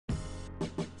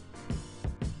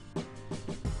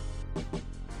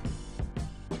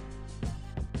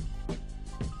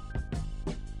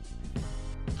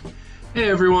Hey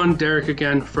everyone, Derek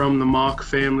again from the Mock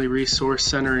Family Resource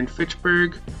Center in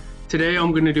Fitchburg. Today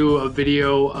I'm going to do a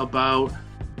video about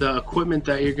the equipment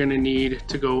that you're going to need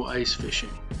to go ice fishing.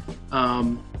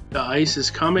 The ice is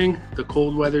coming, the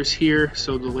cold weather's here,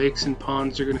 so the lakes and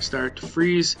ponds are going to start to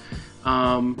freeze.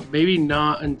 Maybe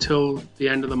not until the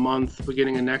end of the month,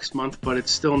 beginning of next month, but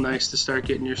it's still nice to start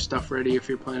getting your stuff ready if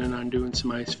you're planning on doing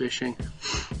some ice fishing.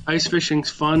 Ice fishing's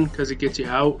fun because it gets you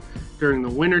out during the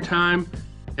winter time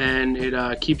and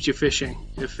it keeps you fishing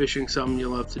if fishing's something you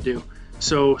love to do.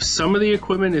 So some of the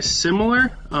equipment is similar,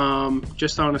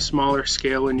 just on a smaller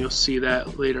scale, and you'll see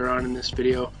that later on in this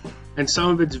video. And some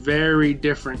of it's very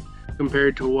different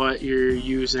compared to what you're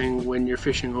using when you're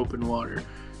fishing open water.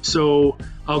 So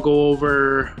I'll go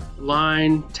over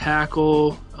line,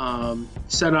 tackle,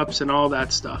 setups, and all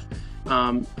that stuff.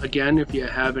 Again, if you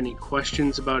have any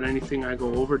questions about anything I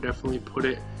go over, definitely put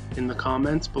it in the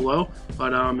comments below,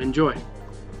 but enjoy.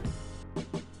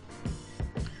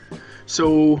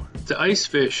 So to ice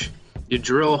fish, you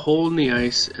drill a hole in the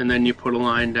ice and then you put a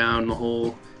line down the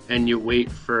hole and you wait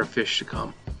for a fish to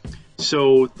come.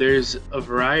 So there's a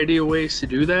variety of ways to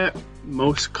do that.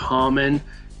 Most common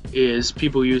is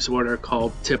people use what are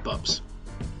called tip-ups.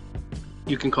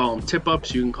 You can call them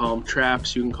tip-ups, you can call them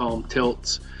traps, you can call them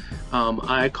tilts.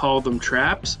 I call them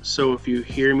traps, so if you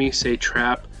hear me say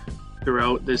trap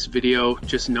throughout this video,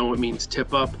 just know it means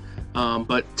tip-up.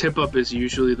 But tip-up is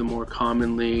usually the more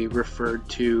commonly referred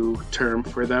to term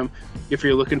for them. If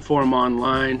you're looking for them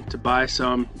online to buy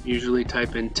some, usually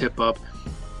type in tip-up.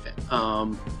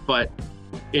 But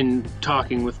in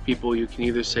talking with people, you can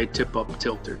either say tip-up,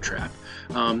 tilt, or trap.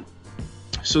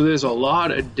 So there's a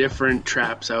lot of different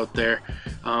traps out there.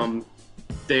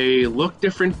 They look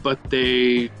different, but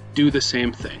they do the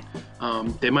same thing.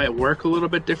 They might work a little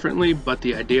bit differently, but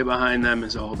the idea behind them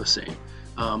is all the same.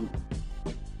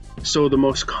 So the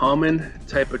most common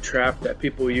type of trap that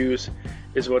people use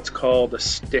is what's called a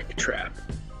stick trap.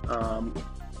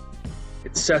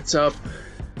 It sets up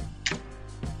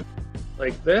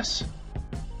like this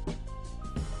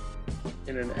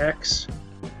in an X.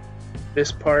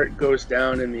 This part goes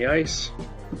down in the ice.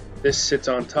 This sits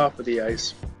on top of the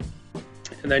ice.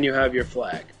 And then you have your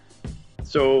flag.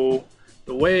 So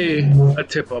the way a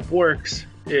tip-up works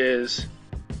is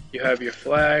you have your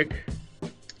flag.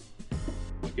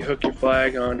 You hook your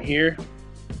flag on here.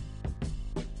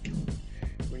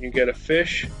 When you get a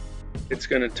fish, it's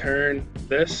going to turn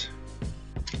this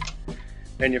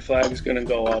and your flag is going to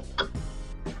go up,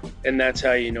 and that's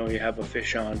how you know you have a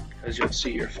fish on, because you'll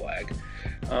see your flag.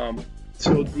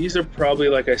 So these are probably,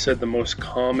 like I said, the most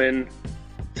common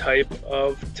type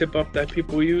of tip-up that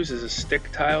people use is a stick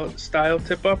style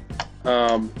tip-up.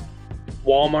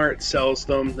 Walmart sells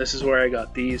them. This is where I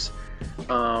got these.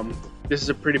 This is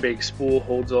a pretty big spool,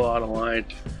 holds a lot of line.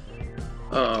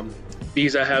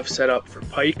 These I have set up for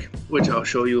pike, which I'll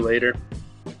show you later.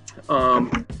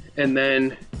 And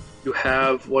then you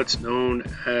have what's known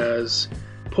as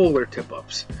polar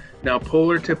tip-ups. Now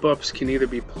polar tip-ups can either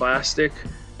be plastic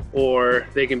or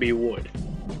they can be wood.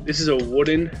 This is a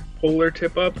wooden polar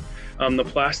tip-up. The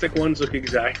plastic ones look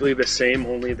exactly the same,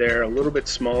 only they're a little bit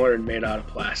smaller and made out of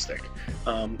plastic.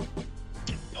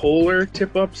 Polar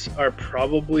tip-ups are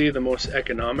probably the most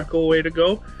economical way to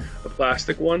go, the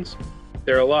plastic ones.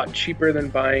 They're a lot cheaper than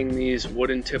buying these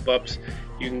wooden tip-ups.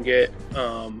 You can get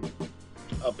a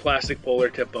plastic polar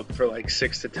tip-up for like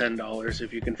 $6 to $10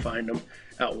 if you can find them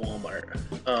at Walmart.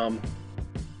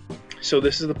 So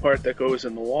this is the part that goes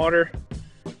in the water.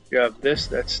 You have this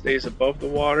that stays above the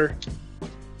water.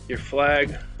 Your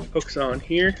flag hooks on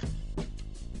here.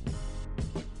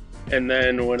 And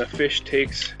then when a fish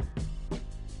takes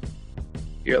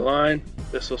your line,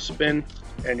 this will spin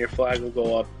and your flag will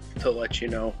go up to let you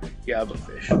know you have a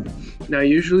fish. Now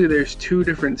usually there's two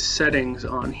different settings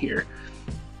on here.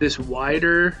 This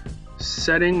wider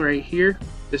setting right here,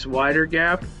 this wider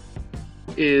gap,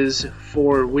 is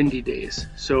for windy days.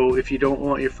 So if you don't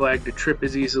want your flag to trip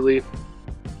as easily,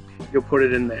 you'll put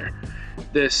it in there.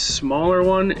 This smaller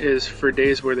one is for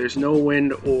days where there's no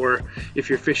wind, or if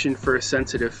you're fishing for a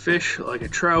sensitive fish like a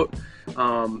trout,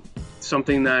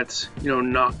 something that's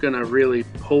not gonna really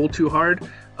pull too hard,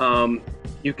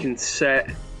 you can set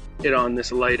it on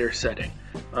this lighter setting,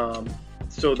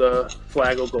 so the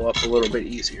flag will go up a little bit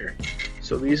easier.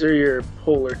 So these are your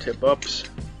polar tip-ups.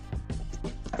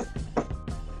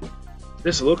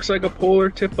 This looks like a polar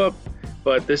tip-up,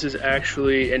 but this is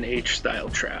actually an H-style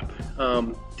trap.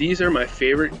 These are my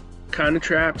favorite kind of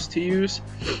traps to use.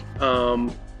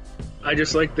 I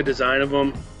just like the design of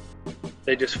them.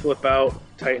 They just flip out,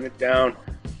 tighten it down.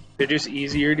 They're just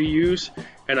easier to use,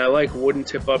 and I like wooden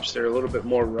tip-ups. They're a little bit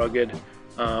more rugged.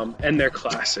 and they're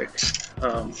classic.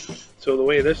 So the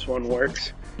way this one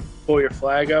works, pull your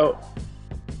flag out,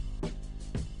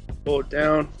 pull it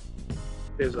down,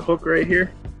 there's a hook right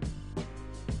here,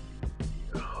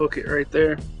 hook it right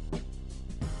there,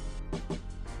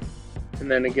 and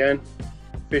then again,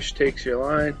 fish takes your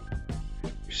line,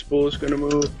 your spool is going to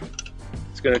move,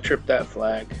 it's going to trip that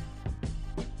flag,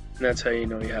 and that's how you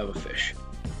know you have a fish.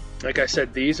 Like I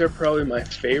said, these are probably my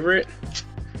favorite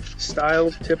style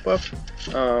of tip up,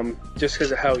 just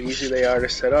because of how easy they are to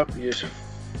set up. You just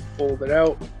fold it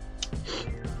out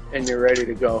and you're ready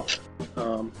to go.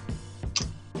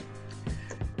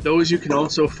 Those you can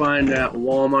also find at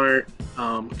Walmart,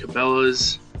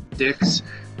 Cabela's, Dick's.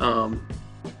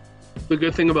 The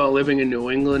good thing about living in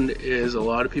New England is a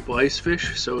lot of people ice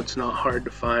fish, so it's not hard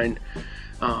to find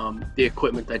the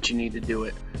equipment that you need to do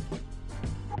it.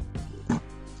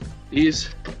 These,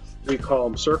 we call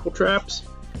them circle traps,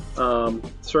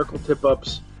 circle tip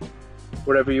ups,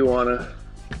 whatever you want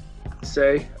to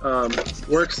say.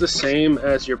 Works the same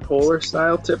as your polar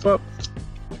style tip up.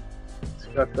 It's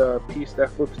got the piece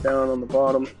that flips down on the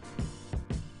bottom.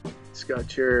 It's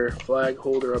got your flag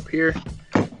holder up here.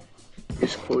 You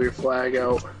just pull your flag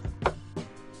out.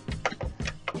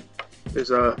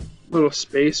 There's a little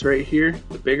space right here,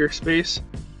 the bigger space.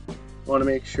 Want to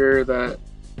make sure that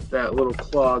that little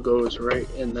claw goes right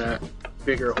in that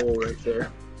bigger hole right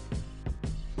there,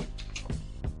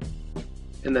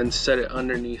 and then set it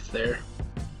underneath there.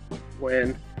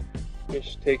 When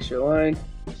fish takes your line,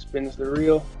 spins the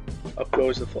reel, up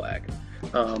goes the flag.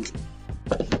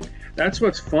 That's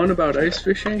what's fun about ice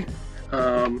fishing.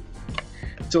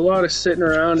 It's a lot of sitting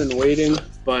around and waiting,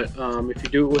 but if you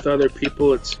do it with other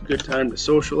people, it's a good time to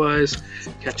socialize,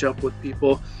 catch up with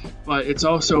people. But it's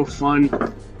also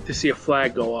fun to see a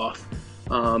flag go off,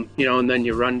 you know, and then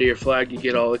you run to your flag, you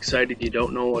get all excited, you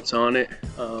don't know what's on it,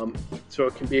 so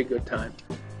it can be a good time.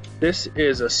 This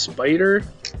is a spider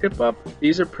tip up.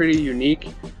 These are pretty unique.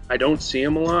 I don't see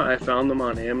them a lot. I found them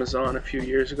on Amazon a few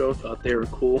years ago, thought they were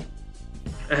cool.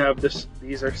 I have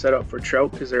these are set up for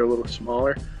trout because they're a little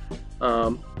smaller,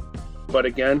 but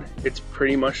again, it's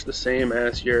pretty much the same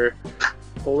as your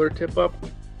polar tip up,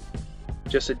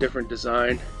 just a different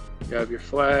design. You have your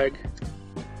flag,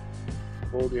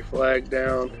 hold your flag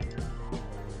down,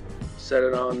 set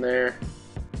it on there,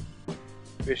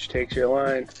 fish takes your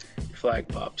line, your flag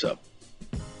pops up.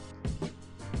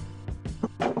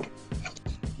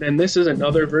 Then this is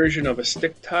another version of a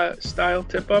stick style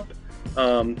tip up.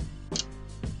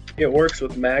 It works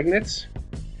with magnets.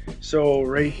 So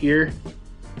right here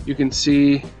you can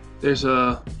see there's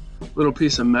a little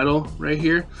piece of metal right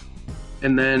here,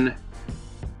 and then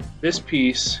this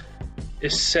piece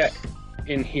is set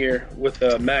in here with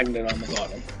a magnet on the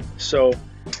bottom. So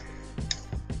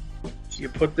you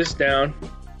put this down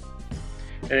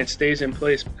and it stays in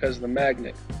place because of the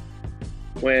magnet.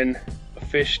 When a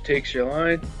fish takes your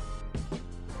line,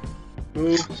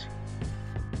 moves,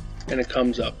 and it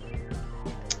comes up.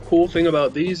 Cool thing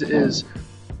about these is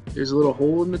there's a little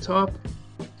hole in the top,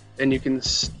 and you can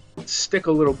stick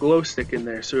a little glow stick in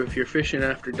there. So if you're fishing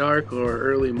after dark or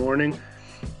early morning,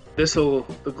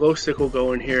 the glow stick will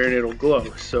go in here and it'll glow,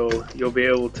 so you'll be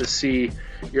able to see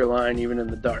your line even in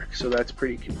the dark. So that's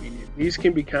pretty convenient. These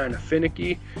can be kind of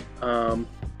finicky,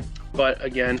 but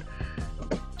again,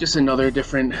 just another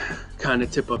different kind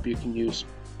of tip up you can use.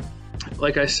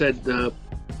 Like I said, the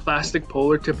plastic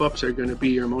polar tip ups are going to be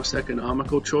your most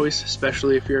economical choice,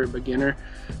 especially if you're a beginner.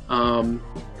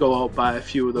 Go out, buy a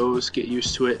few of those, get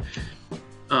used to it.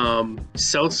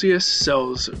 Celsius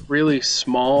sells really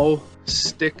small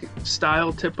stick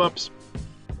style tip ups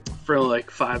for like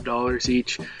 $5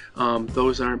 each.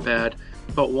 Those aren't bad,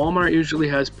 but Walmart usually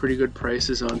has pretty good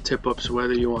prices on tip ups,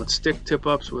 whether you want stick tip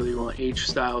ups, whether you want H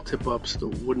style tip ups, the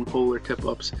wooden polar tip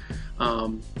ups.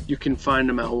 You can find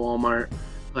them at Walmart,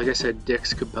 like I said,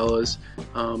 Dick's, Cabela's,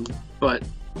 but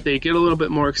they get a little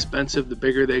bit more expensive. The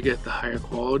bigger they get, the higher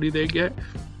quality they get.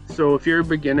 So if you're a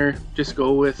beginner, just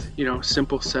go with, you know,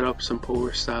 simple setup, some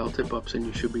polar style tip ups, and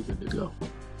you should be good to go.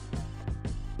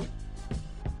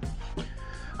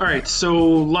 All right, so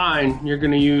line you're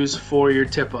going to use for your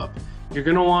tip up. You're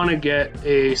going to want to get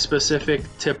a specific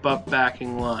tip up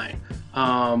backing line.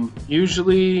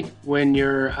 Usually when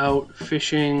you're out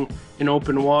fishing in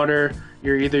open water,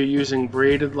 you're either using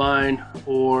braided line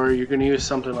or you're going to use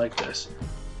something like this,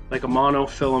 like a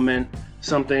monofilament,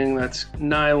 something that's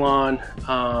nylon.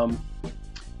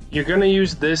 You're going to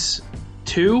use this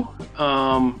too.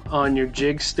 On your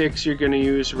jig sticks, you're going to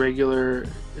use regular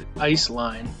ice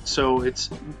line. So it's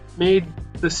made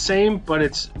the same, but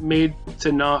it's made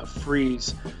to not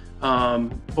freeze,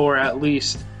 or at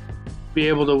least be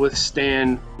able to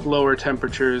withstand lower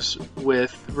temperatures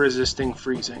with resisting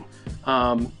freezing.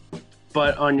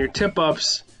 But on your tip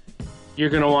ups, you're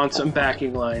going to want some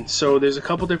backing line. So there's a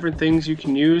couple different things you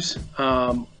can use.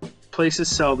 Places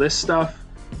sell this stuff.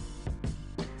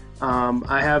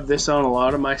 I have this on a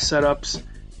lot of my setups.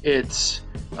 It's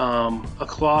a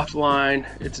cloth line,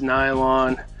 it's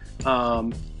nylon,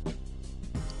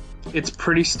 it's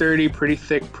pretty sturdy, pretty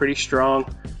thick, pretty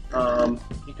strong.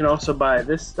 You can also buy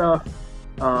this stuff,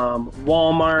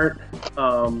 Walmart,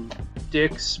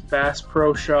 Dick's, Bass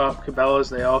Pro Shop, Cabela's,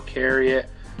 they all carry it.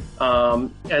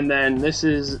 And then this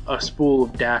is a spool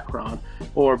of Dacron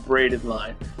or braided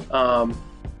line.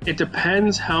 It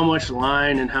depends how much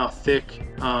line and how thick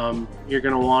you're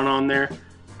going to want on there.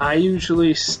 I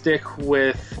usually stick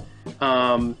with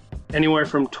anywhere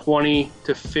from 20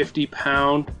 to 50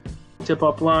 pound tip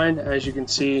up line. As you can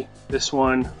see, this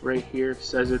one right here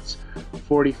says it's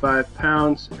 45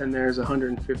 pounds and there's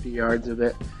 150 yards of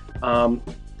it.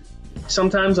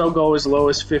 Sometimes I'll go as low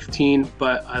as 15,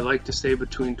 but I like to stay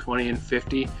between 20 and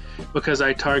 50 because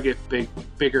I target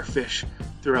bigger fish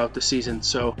throughout the season.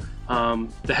 So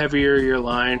the heavier your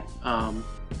line,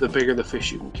 the bigger the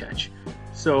fish you can catch.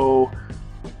 So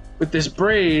with this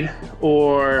braid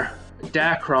or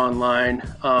Dacron line,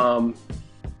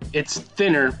 it's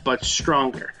thinner but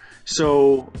stronger.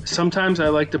 So sometimes I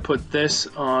like to put this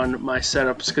on my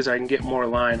setups because I can get more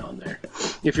line on there.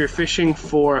 If you're fishing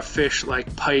for a fish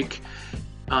like pike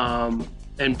and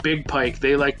big pike,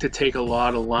 they like to take a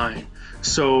lot of line.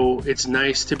 So it's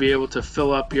nice to be able to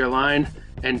fill up your line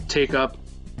and take up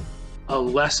a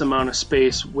less amount of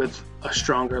space with a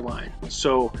stronger line.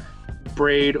 So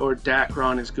braid or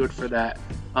Dacron is good for that.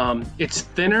 It's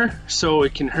thinner, so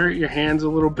it can hurt your hands a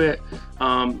little bit,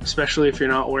 especially if you're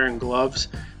not wearing gloves.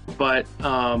 But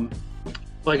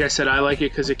like I said, I like it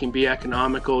because it can be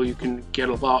economical. You can get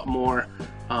a lot more,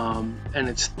 and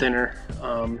it's thinner.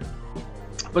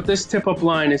 But this tip-up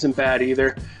line isn't bad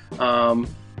either.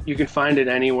 You can find it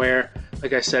anywhere.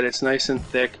 Like I said, it's nice and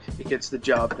thick. It gets the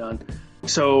job done.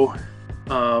 So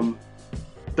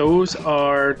those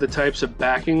are the types of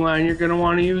backing line you're going to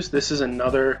want to use. This is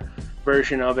another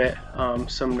version of it.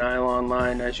 Some nylon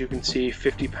line, as you can see,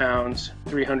 50 pounds,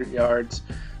 300 yards.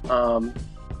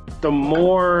 The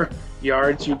more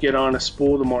yards you get on a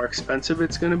spool, the more expensive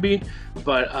it's going to be,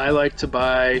 but I like to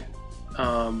buy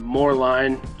more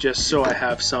line just so I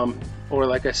have some, or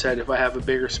like I said, if I have a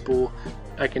bigger spool,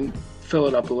 I can fill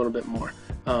it up a little bit more.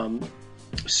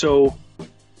 So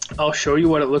I'll show you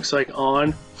what it looks like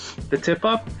on the tip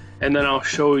up, and then I'll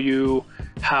show you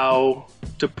how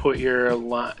to put your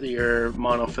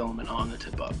monofilament on the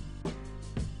tip up.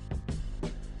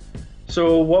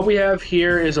 So what we have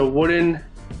here is a wooden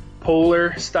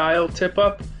polar style tip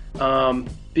up.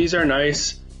 These are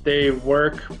nice, they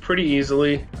work pretty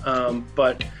easily,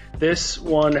 but this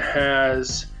one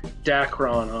has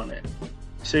Dacron on it.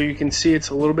 So you can see it's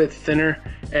a little bit thinner,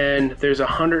 and there's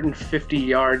 150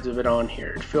 yards of it on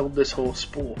here. It filled this whole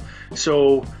spool.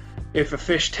 So if a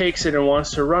fish takes it and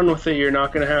wants to run with it, you're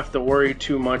not going to have to worry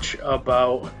too much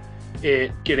about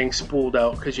it getting spooled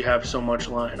out because you have so much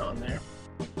line on there.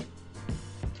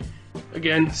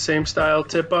 Again, same style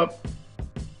tip up,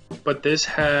 but this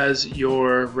has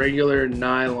your regular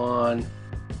nylon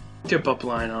tip up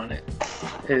line on it.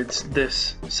 It's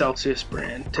this Celsius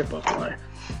brand tip up line.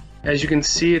 As you can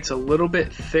see, it's a little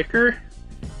bit thicker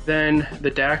than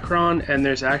the Dacron, and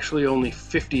there's actually only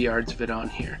 50 yards of it on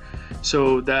here.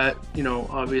 So that, you know,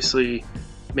 obviously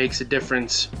makes a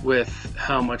difference with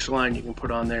how much line you can put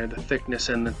on there, the thickness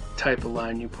and the type of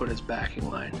line you put as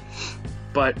backing line.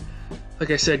 But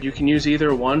like I said, you can use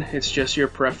either one. It's just your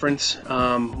preference.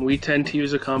 We tend to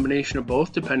use a combination of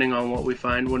both depending on what we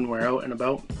find when we're out and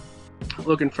about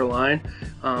looking for line.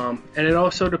 And it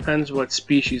also depends what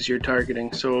species you're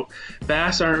targeting. So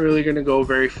bass aren't really going to go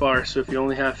very far. So if you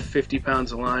only have 50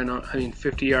 pounds of line on,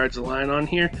 50 yards of line on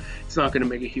here, it's not going to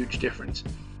make a huge difference.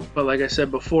 But like I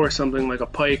said before, something like a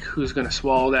pike who's going to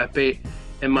swallow that bait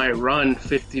and might run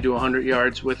 50 to 100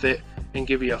 yards with it and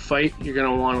give you a fight, you're going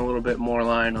to want a little bit more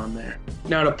line on there.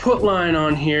 Now to put line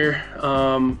on here,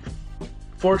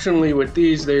 fortunately with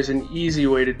these, there's an easy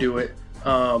way to do it.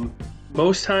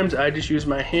 Most times I just use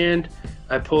my hand,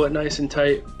 I pull it nice and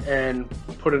tight and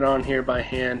put it on here by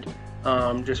hand,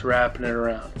 just wrapping it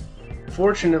around.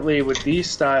 Fortunately with these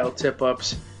style tip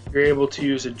ups, you're able to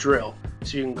use a drill.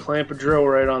 So you can clamp a drill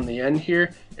right on the end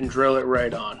here and drill it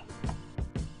right on.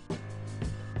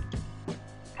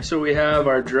 So we have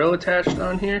our drill attached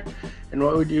on here, and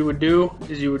what you would do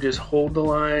is you would just hold the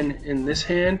line in this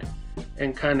hand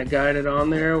and kind of guide it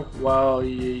on there while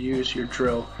you use your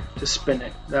drill to spin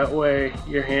it. That way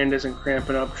your hand isn't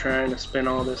cramping up trying to spin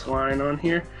all this line on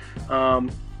here.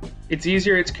 It's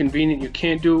easier, it's convenient. You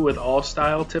can't do it with all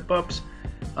style tip-ups.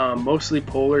 Mostly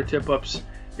polar tip-ups,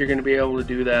 you're going to be able to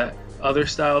do that. Other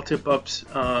style tip-ups,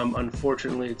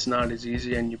 unfortunately, it's not as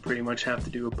easy, and you pretty much have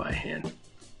to do it by hand.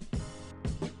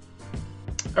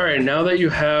 Alright, now that you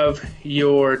have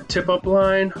your tip-up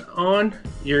line on,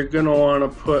 you're going to want to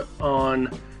put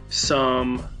on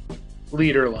some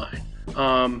leader line.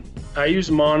 I use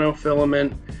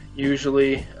monofilament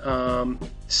usually.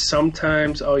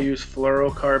 Sometimes I'll use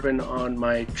fluorocarbon on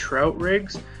my trout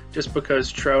rigs, just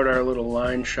because trout are a little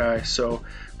line shy, so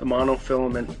the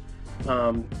monofilament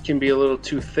can be a little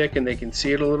too thick and they can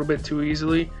see it a little bit too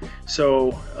easily.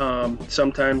 So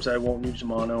sometimes I won't use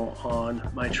mono on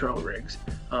my trout rigs.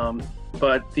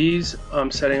 But these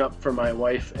I'm setting up for my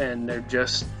wife, and they're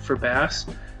just for bass.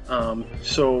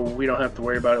 So we don't have to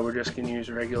worry about it. We're just going to use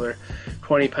regular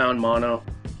 20-pound mono.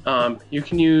 You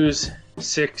can use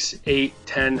 6, 8,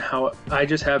 10. How I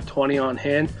just have 20 on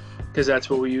hand because that's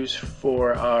what we use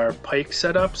for our pike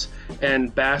setups.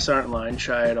 And bass aren't line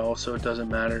shy at all, so it doesn't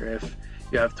matter if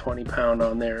you have 20-pound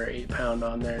on there or 8-pound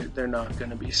on there. They're not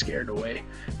going to be scared away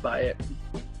by it.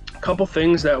 A couple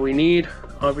things that we need,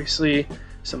 obviously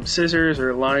some scissors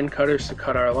or line cutters to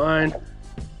cut our line,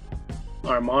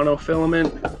 our monofilament,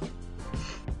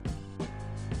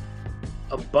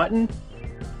 a button,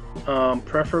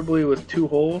 preferably with 2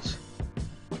 holes,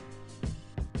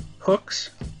 hooks.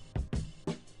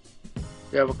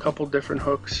 We have a couple different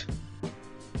hooks.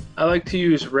 I like to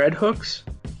use red hooks,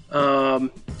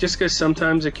 just because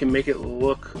sometimes it can make it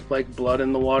look like blood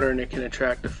in the water and it can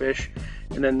attract a fish.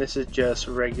 And then this is just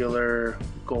regular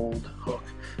gold hook.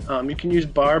 You can use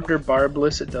barbed or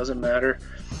barbless, it doesn't matter.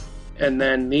 And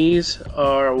then these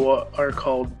are what are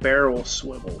called barrel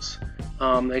swivels.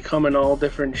 They come in all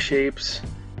different shapes,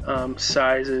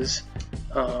 sizes.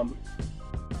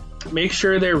 Make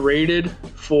sure they're rated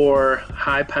for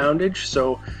high poundage,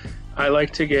 so I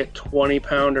like to get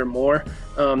 20-pound or more.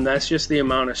 That's just the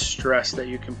amount of stress that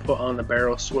you can put on the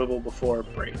barrel swivel before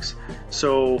it breaks.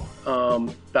 So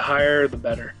the higher the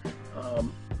better.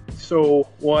 So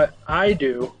what I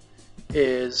do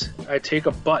is I take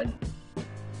a button.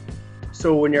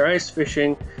 So when you're ice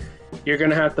fishing, you're going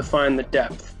to have to find the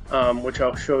depth, which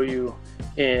I'll show you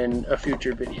in a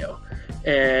future video.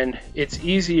 And it's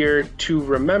easier to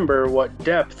remember what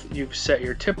depth you've set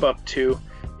your tip up to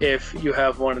if you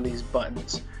have one of these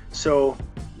buttons. So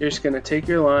you're just going to take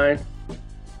your line,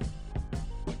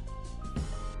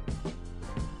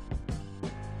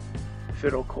 if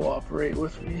it'll cooperate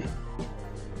with me,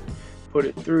 put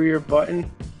it through your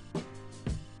button,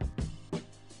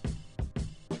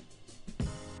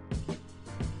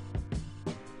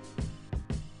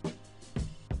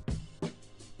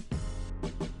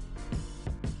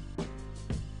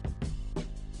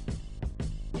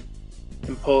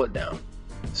 and pull it down.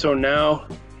 So now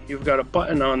you've got a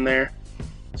button on there.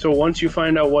 So once you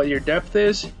find out what your depth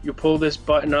is, you pull this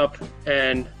button up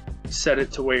and set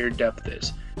it to where your depth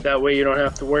is. That way you don't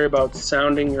have to worry about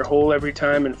sounding your hole every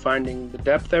time and finding the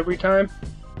depth every time.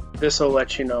 This will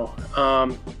let you know.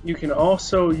 You can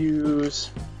also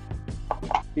use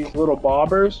these little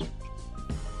bobbers.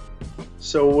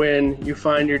 So when you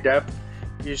find your depth,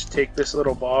 you just take this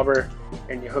little bobber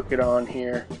and you hook it on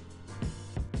here.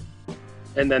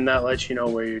 And then that lets you know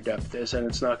where your depth is, and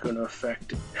it's not going to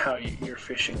affect how you're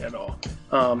fishing at all.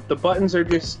 The buttons are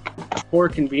just more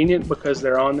convenient because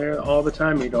they're on there all the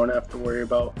time. You don't have to worry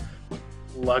about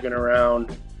lugging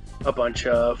around a bunch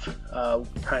of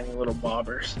tiny little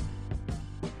bobbers.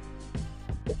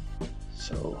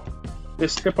 So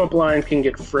this tip-up line can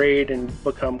get frayed and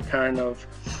become kind of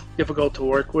difficult to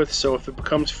work with. So if it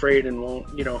becomes frayed and won't,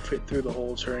 fit through the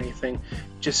holes or anything,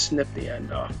 just snip the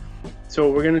end off. So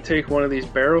we're going to take one of these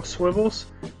barrel swivels.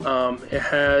 It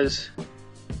has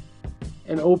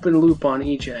an open loop on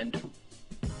each end.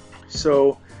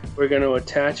 So we're going to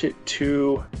attach it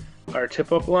to our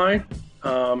tip-up line.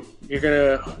 You're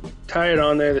going to tie it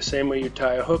on there the same way you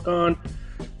tie a hook on.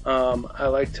 I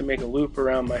like to make a loop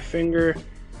around my finger,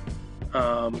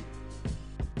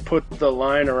 put the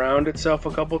line around itself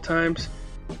a couple times.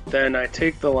 Then I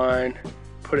take the line,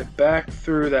 put it back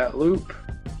through that loop,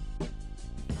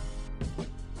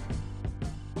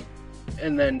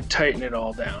 and then tighten it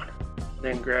all down.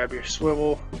 Then grab your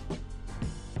swivel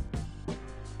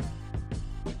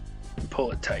and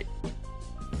pull it tight.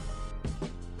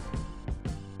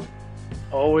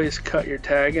 Always cut your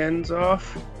tag ends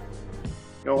off.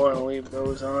 You don't want to leave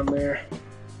those on there.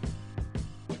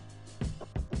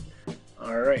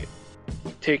 Alright,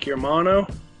 take your mono,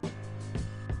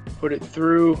 put it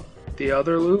through the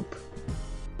other loop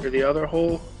or the other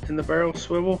hole in the barrel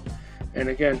swivel, and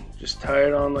again, just tie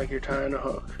it on like you're tying a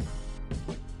hook.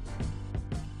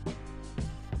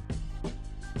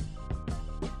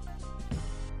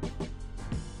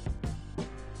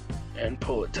 And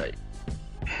pull it tight.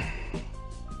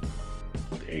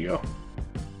 There you go.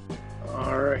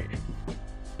 Alright.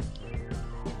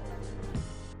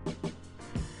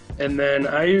 And then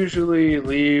I usually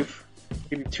leave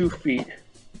maybe 2 feet.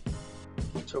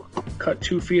 So cut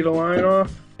 2 feet of line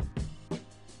off.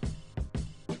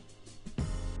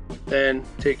 Then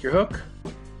take your hook.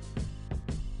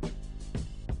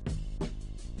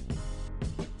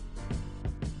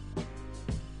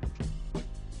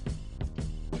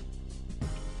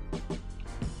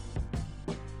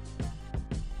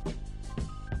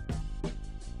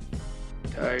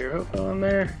 Tie your hook on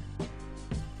there.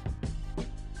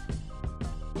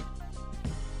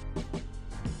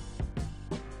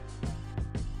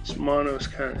 This mono's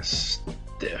kind of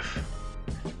stiff.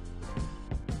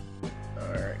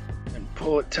 Alright, and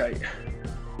pull it tight.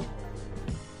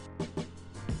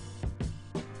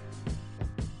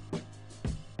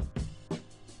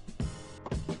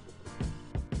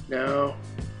 Now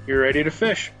you're ready to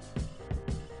fish.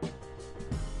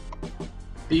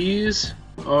 These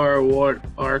are what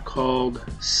are called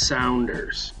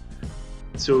sounders.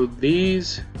 So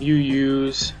these you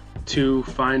use to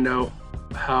find out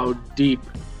how deep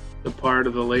the part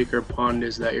of the lake or pond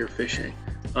is that you're fishing.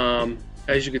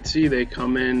 As you can see, they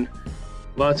come in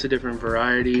lots of different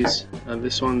varieties.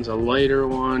 This one's a lighter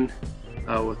one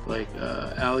with like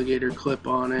alligator clip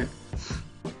on it.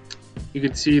 You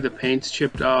can see the paint's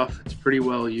chipped off. It's pretty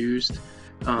well used.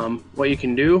 What you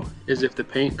can do is if the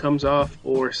paint comes off,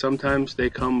 or sometimes they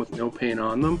come with no paint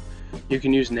on them, you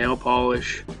can use nail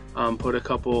polish, put a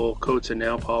couple coats of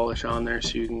nail polish on there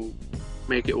so you can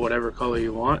make it whatever color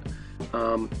you want.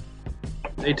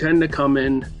 They tend to come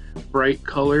in bright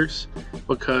colors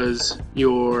because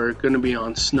you're going to be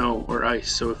on snow or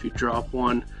ice, so if you drop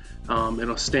one,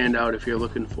 it'll stand out if you're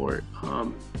looking for it.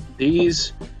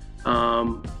 These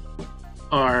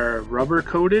are rubber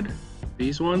coated,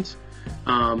 these ones.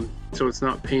 So it's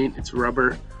not paint, it's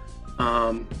rubber.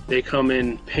 They come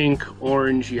in pink,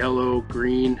 orange, yellow,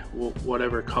 green,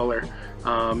 whatever color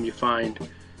you find.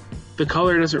 The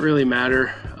color doesn't really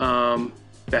matter.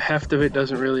 The heft of it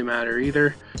doesn't really matter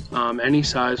either. Any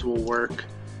size will work.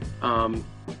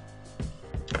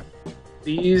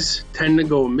 These tend to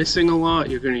go missing a lot.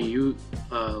 You're going to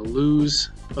lose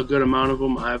a good amount of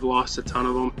them. I've lost a ton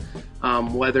of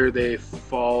them. Whether they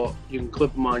fall, you can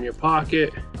clip them on your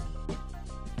pocket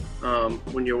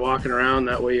when you're walking around,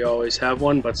 that way you always have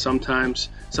one, but sometimes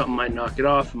something might knock it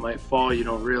off, it might fall, you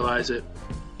don't realize it,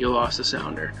 you lost a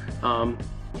sounder.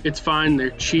 It's fine,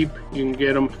 they're cheap, you can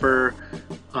get them for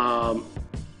a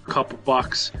couple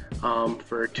bucks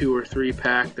for a 2 or 3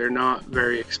 pack. They're not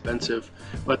very expensive,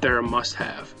 but they're a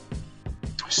must-have.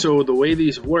 So the way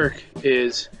these work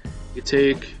is you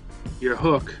take your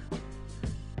hook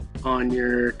on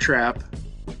your trap,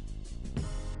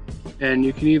 and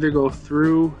you can either go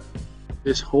through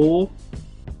this hole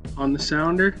on the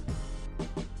sounder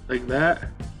like that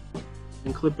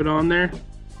and clip it on there.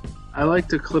 I like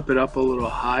to clip it up a little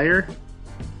higher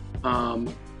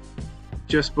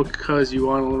just because you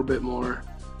want a little bit more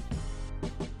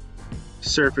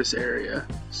surface area.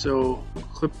 So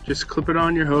just clip it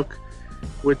on your hook.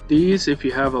 With these, if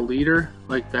you have a leader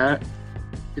like that,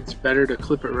 it's better to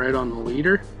clip it right on the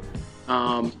leader.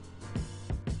 And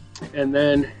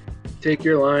then take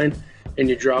your line and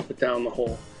you drop it down the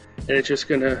hole, and it's just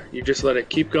gonna, you just let it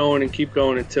keep going and keep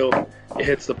going until it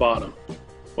hits the bottom.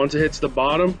 Once it hits the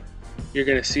bottom, you're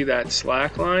gonna see that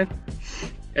slack line,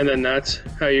 and then that's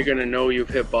how you're gonna know you've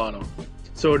hit bottom.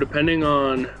 So depending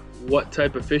on what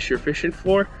type of fish you're fishing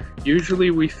for,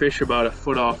 usually we fish about a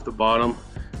foot off the bottom,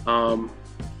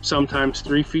 sometimes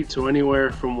 3 feet, so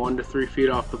anywhere from 1 to 3 feet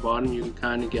off the bottom you can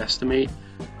kind of guesstimate.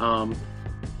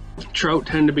 Trout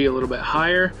tend to be a little bit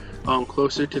higher,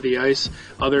 closer to the ice.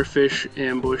 Other fish,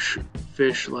 ambush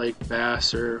fish like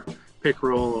bass or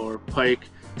pickerel or pike,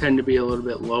 tend to be a little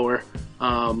bit lower.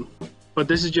 But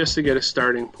this is just to get a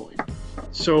starting point.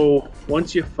 So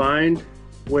once you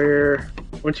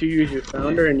use your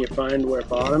sounder and you find where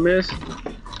bottom is,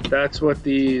 that's what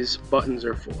these buttons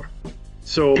are for.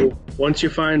 So once you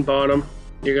find bottom,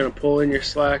 you're gonna pull in your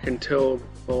slack until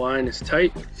the line is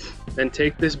tight, then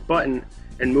take this button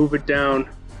and move it down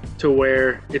to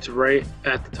where it's right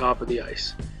at the top of the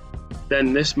ice.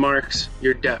 Then this marks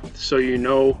your depth, so you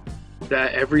know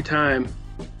that every time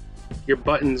your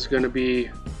button's going to be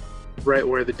right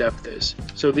where the depth is.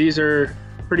 So these are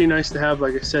pretty nice to have.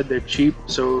 Like I said, they're cheap,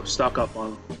 so stock up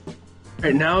on them. All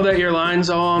right, now that your line's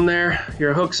all on there,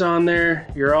 your hook's on there,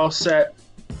 you're all set,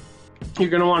 you're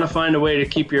gonna wanna find a way to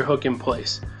keep your hook in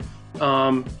place.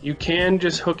 You can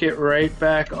just hook it right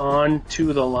back on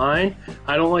to the line.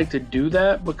 I don't like to do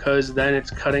that because then it's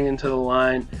cutting into the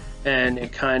line and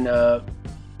it kind of,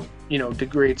 you know,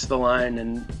 degrades the line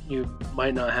and you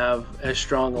might not have as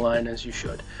strong a line as you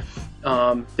should.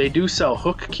 They do sell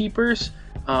hook keepers.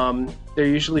 They're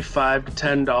usually $5 to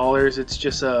 $10. It's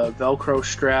just a Velcro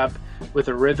strap with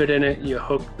a rivet in it. You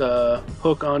hook the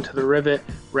hook onto the rivet,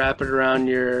 wrap it around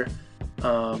your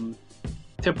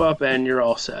tip up, and you're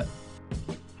all set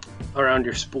around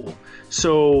your spool.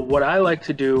 So what I like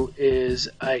to do is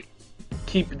I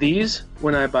keep these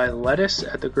when I buy lettuce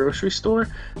at the grocery store.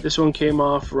 This one came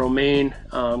off Romaine.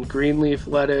 Green leaf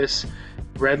lettuce,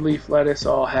 red leaf lettuce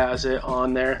all has it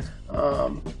on there.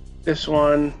 This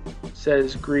one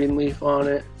says green leaf on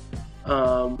it.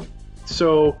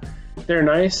 So they're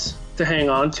nice to hang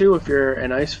on to if you're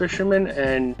an ice fisherman,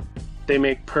 and they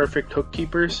make perfect hook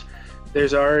keepers.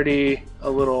 There's already a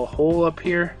little hole up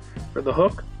here for the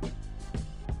hook.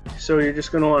 So you're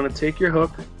just going to want to take your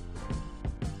hook,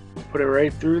 put it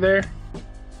right through there,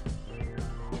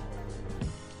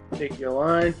 take your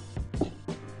line,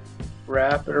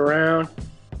 wrap it around,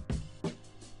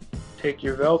 take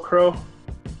your Velcro,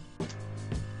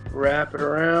 wrap it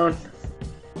around,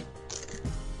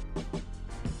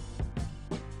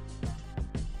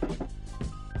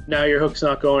 now your hook's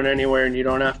not going anywhere and you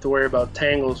don't have to worry about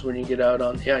tangles when you get out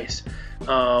on the ice.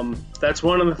 That's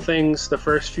one of the things the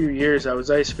first few years I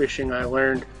was ice fishing I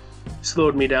learned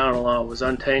slowed me down a lot, was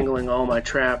untangling all my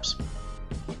traps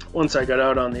once I got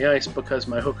out on the ice because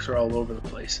my hooks are all over the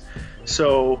place.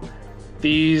 So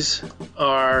these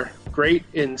are great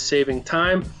in saving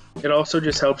time. It also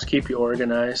just helps keep you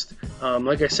organized.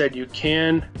 Like I said, you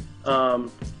can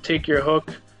take your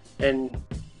hook and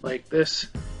like this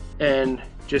and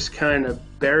just kind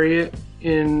of bury it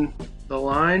in the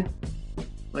line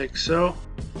like so,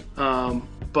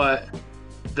 but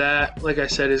that, like I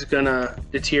said, is gonna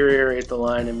deteriorate the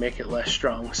line and make it less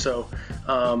strong. So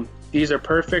these are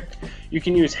perfect. You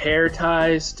can use hair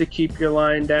ties to keep your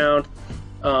line down.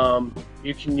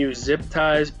 You can use zip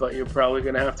ties, but you're probably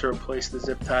gonna have to replace the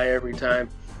zip tie every time.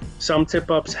 Some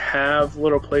tip-ups have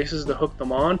little places to hook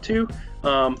them onto,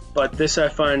 but this I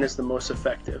find is the most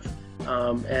effective.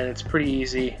 And it's pretty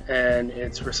easy and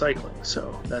it's recycling,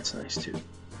 so that's nice too.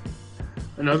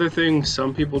 Another thing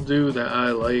some people do that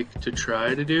I like to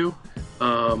try to do,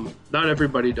 not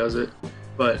everybody does it,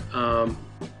 but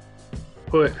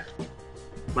put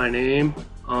my name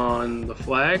on the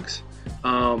flags.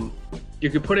 You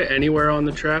could put it anywhere on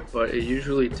the trap, but it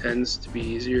usually tends to be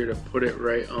easier to put it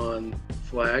right on the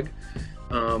flag.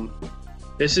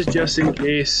 This is just in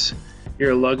case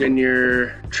you're lugging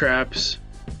your traps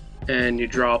and you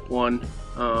drop one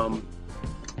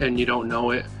and you don't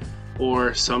know it,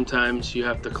 or sometimes you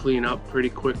have to clean up pretty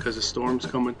quick because a storm's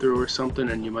coming through or something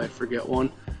and you might forget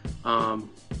one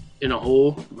in a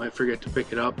hole, you might forget to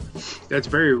pick it up. That's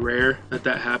very rare that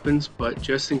that happens, but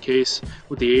just in case,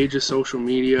 with the age of social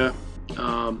media,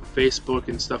 Facebook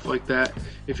and stuff like that,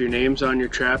 if your name's on your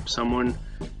trap, someone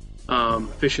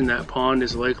fishing that pond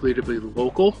is likely to be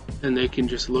local, and they can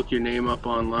just look your name up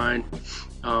online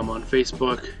on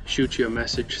Facebook, shoot you a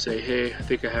message, say, hey, I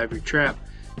think I have your trap,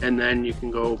 and then you can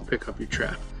go pick up your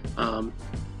trap.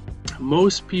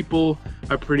 Most people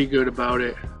are pretty good about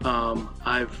it.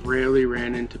 I've rarely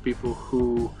ran into people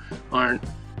who aren't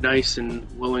nice and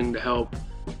willing to help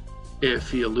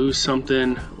if you lose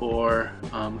something or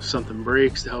something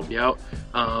breaks, to help you out.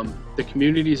 The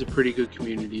community is a pretty good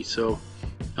community, so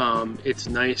it's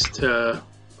nice to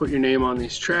put your name on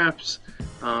these traps.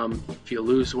 If you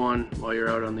lose one while you're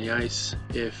out on the ice,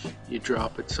 if you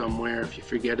drop it somewhere, if you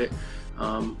forget it,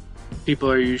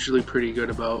 people are usually pretty good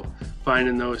about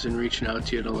finding those and reaching out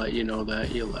to you to let you know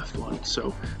that you left one.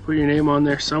 So put your name on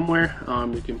there somewhere.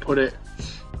 You can put it,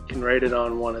 you can write it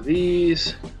on one of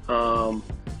these.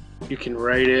 You can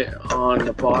write it on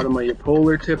the bottom of your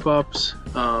polar tip-ups.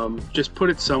 Just put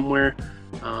it somewhere.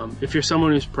 If you're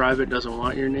someone who's private, doesn't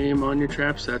want your name on your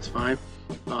traps, that's fine.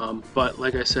 But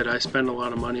like I said, I spend a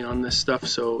lot of money on this stuff,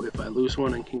 so if I lose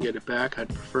one and can get it back, I'd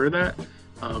prefer that.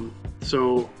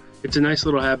 So it's a nice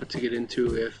little habit to get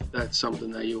into if that's something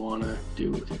that you want to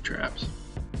do with your traps.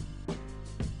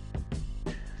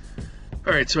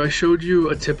 Alright, so I showed you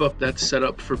a tip-up that's set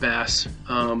up for bass.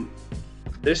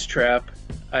 This trap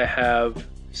I have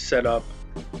set up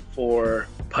for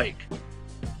pike.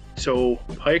 So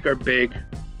pike are big,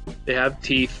 they have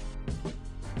teeth.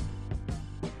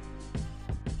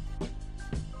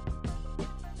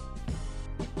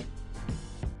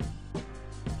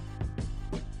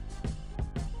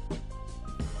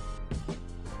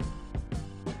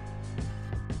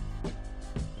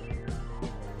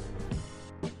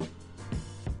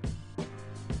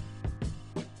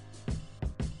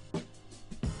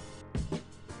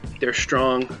 they're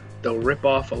strong, they'll rip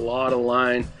off a lot of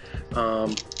line,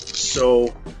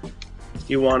 so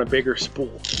you want a bigger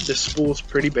spool. This spool's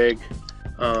pretty big.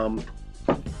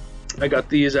 I got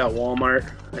these at Walmart.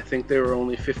 I think they were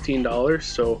only $15,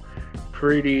 so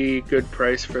pretty good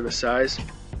price for the size.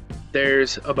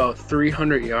 There's about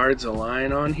 300 yards of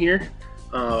line on here.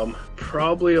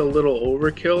 Probably a little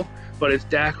overkill, but it's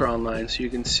Dacron line, so you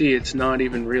can see it's not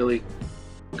even really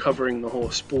covering the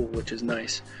whole spool, which is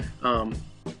nice.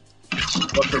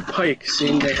 But for pike,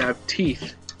 seeing they have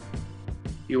teeth,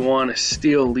 you want a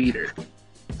steel leader.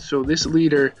 So this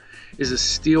leader is a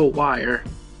steel wire,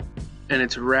 and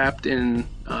it's wrapped in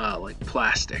like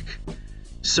plastic.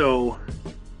 So,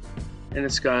 and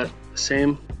it's got the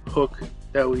same hook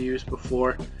that we used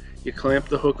before. You clamp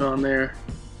the hook on there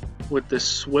with this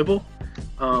swivel,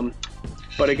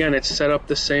 but again, it's set up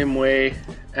the same way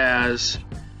as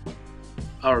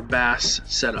our bass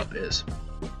setup is.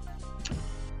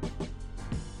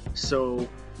 So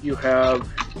you have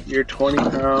your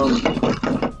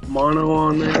 20-pound mono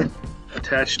on there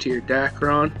attached to your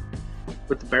Dacron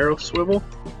with the barrel swivel,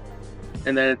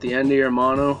 and then at the end of your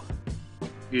mono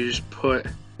you just put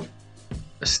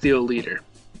a steel leader.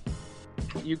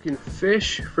 You can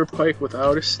fish for pike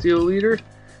without a steel leader,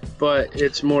 but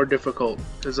it's more difficult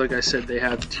because, like I said, they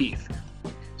have teeth,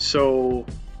 so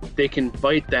they can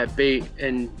bite that bait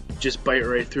and just bite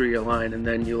right through your line, and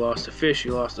then you lost a fish,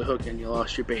 you lost a hook, and you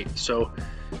lost your bait. So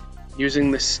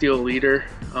using the steel leader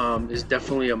is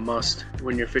definitely a must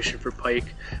when you're fishing for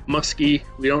pike. Muskie,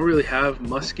 we don't really have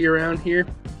muskie around here.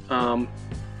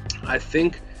 I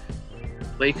think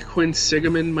Lake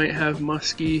Quinsigamond might have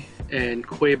muskie, and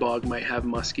Quabog might have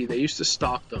muskie. They used to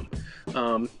stock them.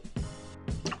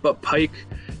 But pike,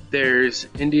 there's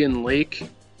Indian Lake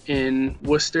in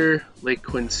Worcester, Lake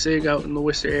Quinsig out in the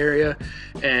Worcester area,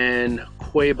 and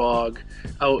Quabog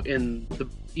out in the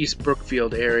East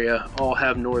Brookfield area all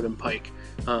have northern pike.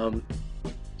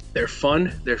 They're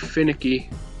fun, they're finicky,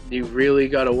 you really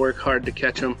got to work hard to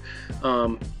catch them,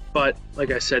 but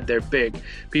like I said, they're big.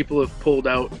 People have pulled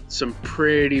out some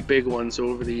pretty big ones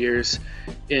over the years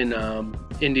in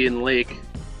Indian Lake.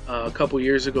 A couple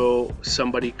years ago,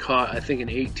 somebody caught, I think, an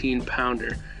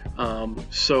 18-pounder.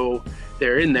 So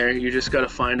they're in there, you just got to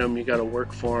find them, you got to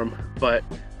work for them. But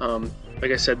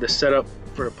like I said, the setup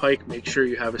for a pike, make sure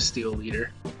you have a steel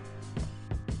leader.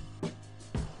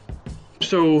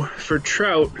 So for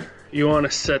trout, you want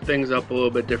to set things up a little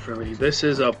bit differently. This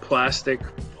is a plastic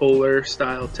polar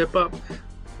style tip up.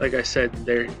 Like I said,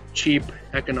 they're cheap,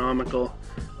 economical,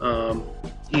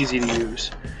 easy to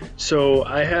use. So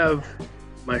I have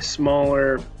my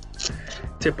smaller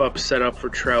tip up set up for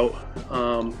trout.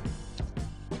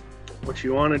 What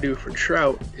you want to do for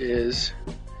trout is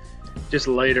just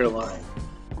lighter line.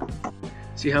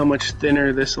 See how much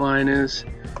thinner this line is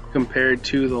compared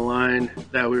to the line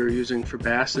that we were using for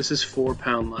bass. This is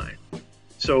 4-pound line.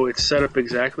 So it's set up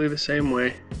exactly the same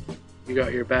way. You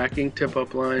got your backing tip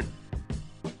up line,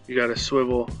 you got a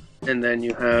swivel, and then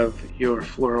you have your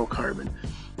fluorocarbon.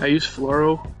 I use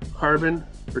fluorocarbon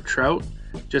for trout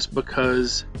just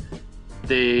because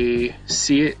they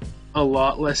see it a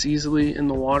lot less easily in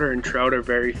the water, and trout are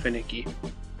very finicky.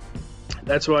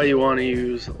 That's why you want to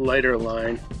use lighter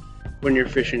line when you're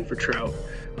fishing for trout.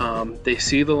 They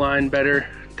see the line better,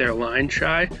 they're line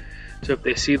shy, so if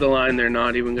they see the line, they're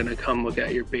not even going to come look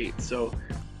at your bait. So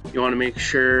you want to make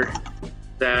sure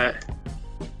that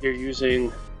you're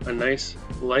using a nice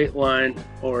light line,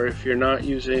 or if you're not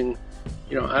using,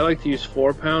 you know, I like to use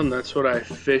 4-pound. That's what I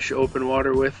fish open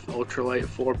water with, ultralight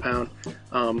 4-pound.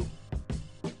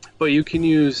 But you can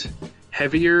use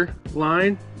heavier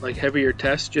line, like heavier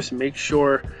test. Just make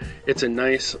sure it's a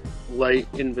nice light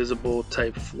invisible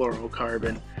type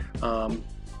fluorocarbon.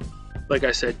 Like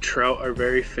I said, trout are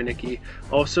very finicky.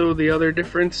 Also, the other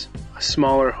difference, a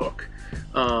smaller hook.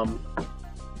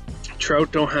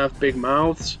 Trout don't have big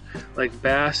mouths like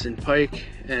bass and pike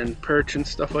and perch and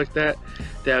stuff like that.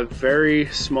 They have very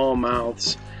small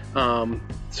mouths,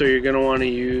 so you're going to want to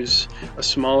use a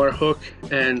smaller hook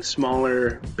and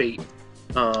smaller bait.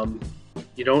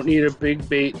 You don't need a big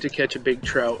bait to catch a big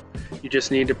trout, you just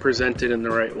need to present it in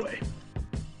the right way.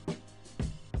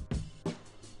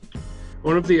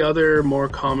 One of the other more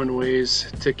common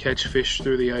ways to catch fish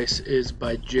through the ice is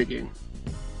by jigging.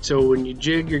 So when you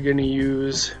jig, you're going to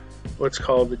use what's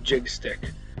called a jig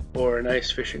stick or an ice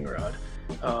fishing rod.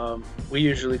 We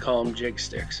usually call them jig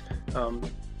sticks.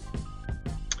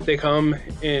 They come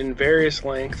in various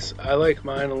lengths. I like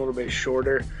mine a little bit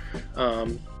shorter.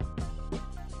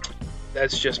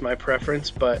 That's just my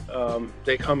preference, but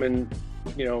they come in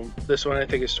You know, this one I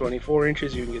think is 24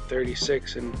 inches. You can get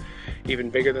 36 and even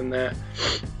bigger than that,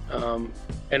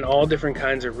 and all different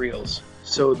kinds of reels.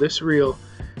 So this reel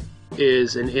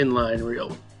is an inline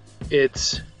reel.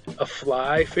 It's a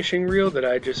fly fishing reel that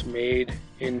I just made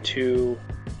into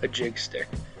a jig stick.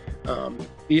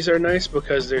 These are nice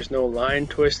because there's no line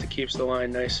twist. It keeps the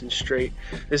line nice and straight.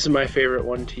 This is my favorite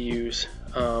one to use.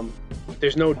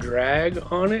 There's no drag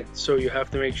on it, so you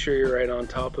have to make sure you're right on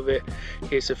top of it in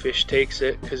case a fish takes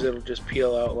it, because it'll just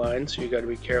peel out lines, so you got to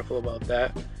be careful about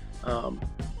that.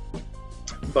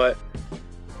 But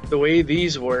the way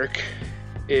these work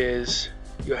is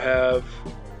you have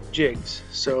jigs.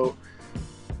 So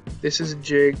this is a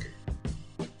jig.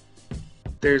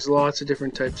 There's lots of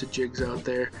different types of jigs out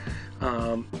there,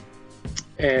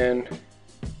 and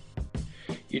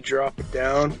you drop it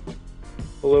down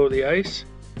below the ice.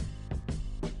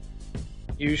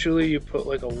 Usually you put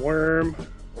like a worm,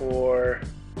 or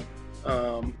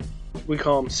we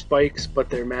call them spikes, but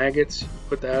they're maggots. You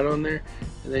put that on there,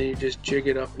 and then you just jig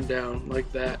it up and down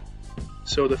like that,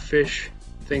 so the fish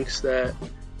thinks that,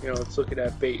 you know, it's looking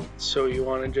at bait. So you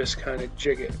want to just kind of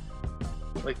jig it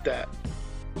like that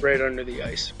right under the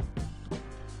ice.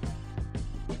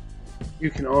 You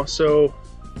can also,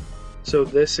 so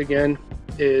this again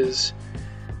is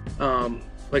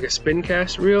like a spin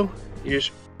cast reel. You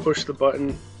just push the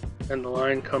button and the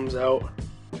line comes out.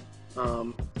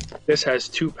 This has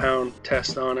 2 pound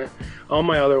test on it. All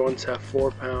my other ones have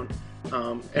 4 pound,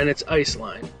 and it's ice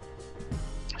line.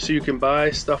 So you can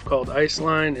buy stuff called ice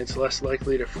line. It's less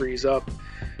likely to freeze up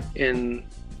in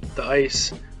the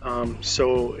ice,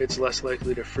 so it's less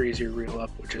likely to freeze your reel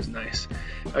up, which is nice.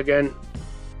 Again,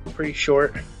 pretty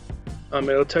short.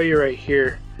 It'll tell you right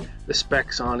here the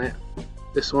specs on it.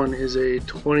 This one is a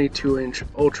 22-inch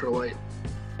ultralight.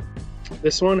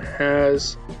 This one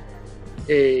has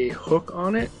a hook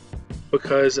on it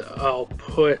because I'll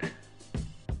put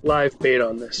live bait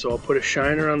on this. So I'll put a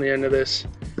shiner on the end of this.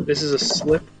 This is a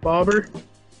slip bobber,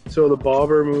 so the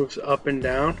bobber moves up and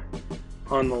down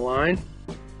on the line.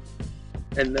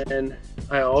 And then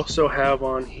I also have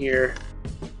on here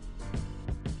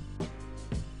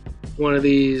one of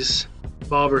these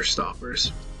bobber stoppers.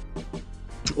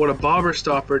 What a bobber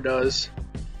stopper does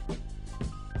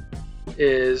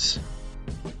is,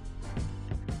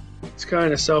 it's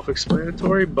kind of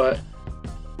self-explanatory, but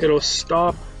it'll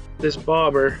stop this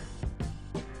bobber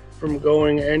from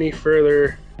going any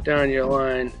further down your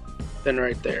line than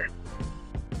right there.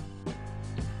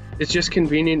 It's just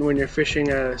convenient when you're fishing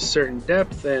at a certain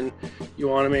depth and you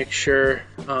want to make sure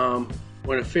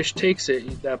when a fish takes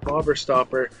it, that bobber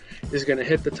stopper is going to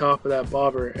hit the top of that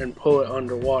bobber and pull it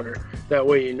underwater. That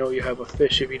way you know you have a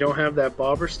fish. If you don't have that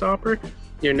bobber stopper,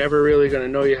 you're never really going to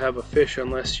know you have a fish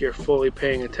unless you're fully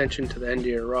paying attention to the end of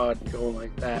your rod going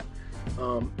like that.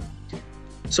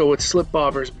 So with slip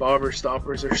bobbers, bobber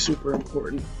stoppers are super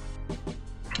important.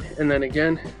 And then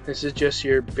again, this is just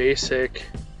your basic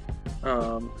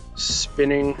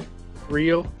spinning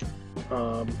reel.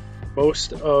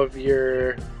 Most of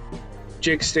your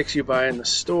jig sticks you buy in the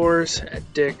stores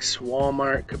at Dick's,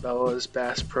 Walmart, Cabela's,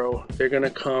 Bass Pro, they're going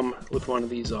to come with one of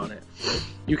these on it.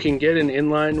 You can get an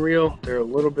inline reel. They're a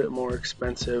little bit more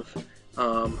expensive,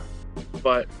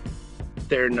 but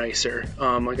they're nicer.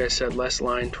 Like I said, less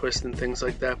line twist and things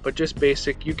like that, but just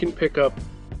basic. You can pick up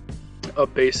a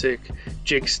basic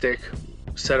jig stick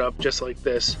set up just like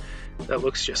this that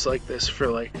looks just like this for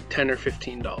like $10 or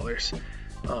 $15.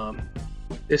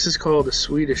 This is called a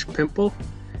Swedish pimple.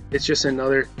 It's just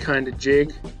another kind of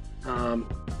jig.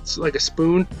 It's like a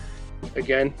spoon.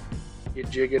 Again, you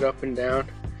jig it up and down.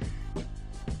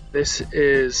 This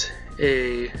is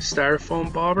a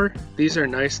styrofoam bobber. These are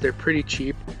nice. They're pretty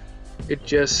cheap. It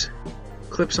just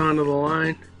clips onto the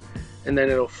line and then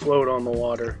it'll float on the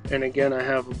water. And again, I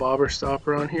have a bobber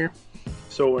stopper on here,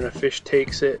 so when a fish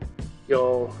takes it,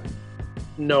 you'll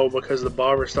know because the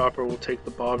bobber stopper will take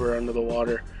the bobber under the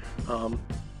water.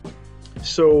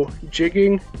 So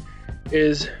jigging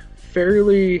is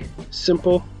fairly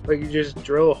simple. Like, you just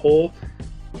drill a hole,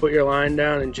 put your line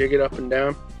down and jig it up and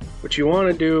down. What you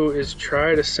want to do is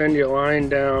try to send your line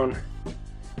down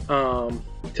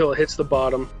till it hits the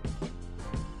bottom,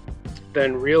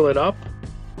 then reel it up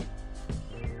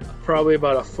probably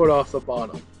about a foot off the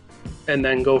bottom, and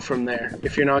then go from there.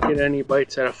 If you're not getting any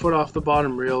bites at a foot off the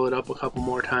bottom, reel it up a couple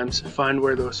more times, find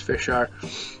where those fish are,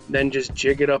 then just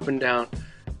jig it up and down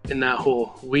in that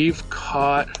hole. We've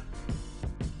caught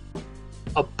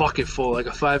a bucket full, like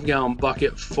a 5-gallon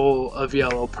bucket full of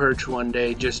yellow perch one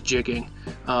day just jigging.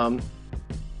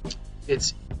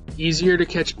 It's easier to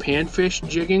catch panfish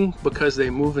jigging because they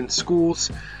move in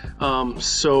schools.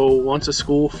 So once a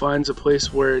school finds a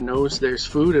place where it knows there's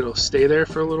food, it'll stay there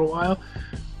for a little while.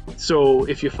 So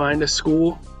if you find a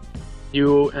school,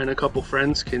 you and a couple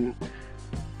friends can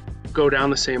go down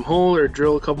the same hole or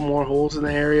drill a couple more holes in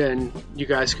the area, and you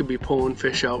guys could be pulling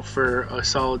fish out for a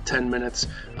solid 10 minutes.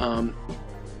 And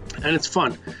it's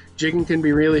fun. Jigging can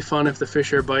be really fun if the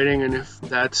fish are biting and if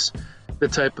that's the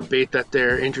type of bait that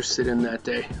they're interested in that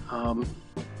day.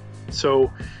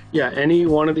 So yeah, any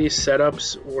one of these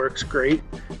setups works great.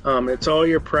 It's all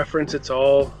your preference. It's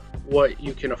all what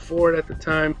you can afford at the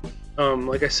time.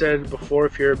 Like I said before,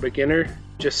 if you're a beginner,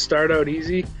 just start out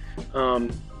easy.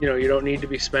 You know, you don't need to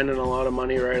be spending a lot of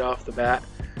money right off the bat.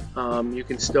 You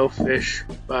can still fish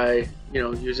by, you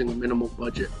know, using a minimal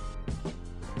budget.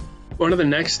 One of the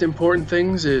next important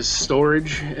things is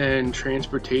storage and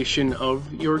transportation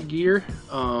of your gear.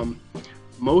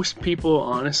 Most people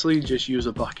honestly just use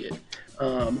a bucket.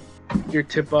 Your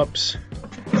tip ups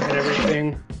and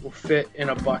everything will fit in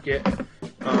a bucket.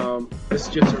 This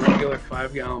is just a regular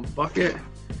 5-gallon bucket.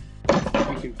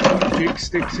 You can put jig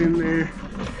sticks in there,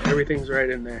 everything's right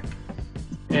in there.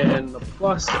 And the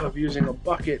plus of using a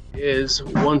bucket is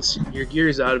once your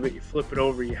gear's out of it, you flip it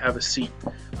over, you have a seat.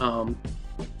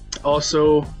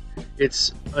 Also,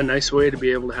 it's a nice way to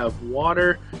be able to have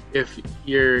water. If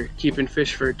you're keeping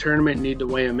fish for a tournament, need to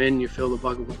weigh them in, you fill the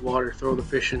bucket with water, throw the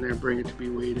fish in there, bring it to be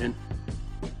weighed in.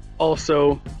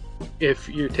 Also, if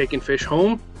you're taking fish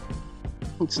home,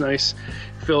 it's nice,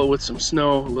 fill it with some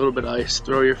snow, a little bit of ice,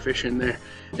 throw your fish in there,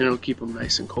 and it'll keep them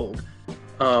nice and cold.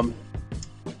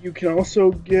 You can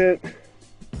also get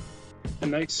a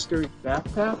nice sturdy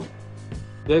backpack.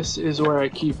 This is where I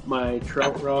keep my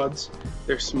trout rods.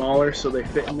 They're smaller, so they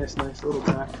fit in this nice little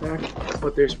backpack,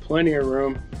 but there's plenty of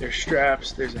room. There's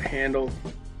straps, there's a handle.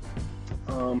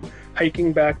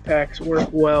 Hiking backpacks work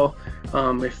well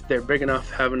if they're big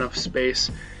enough, have enough space.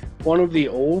 One of the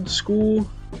old school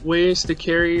ways to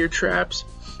carry your traps,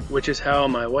 which is how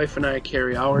my wife and I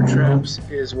carry our traps,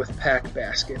 is with pack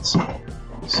baskets.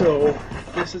 So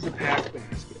this is a pack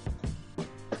basket.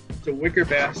 It's a wicker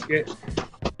basket.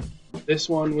 This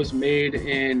one was made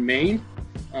in Maine.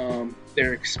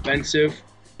 They're expensive,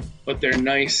 but they're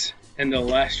nice and they'll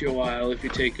last you a while if you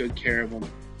take good care of them.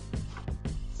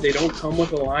 They don't come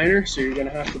with a liner, so you're gonna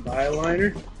have to buy a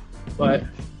liner. But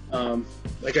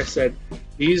like I said,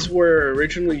 these were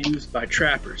originally used by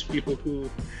trappers, people who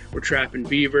were trapping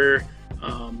beaver,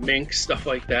 mink, stuff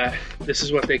like that. This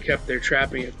is what they kept their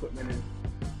trapping equipment in.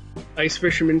 Ice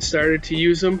fishermen started to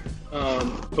use them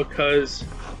because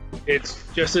it's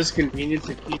just as convenient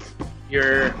to keep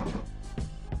your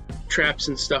traps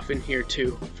and stuff in here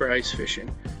too for ice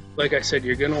fishing. Like I said,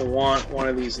 you're gonna want one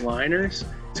of these liners.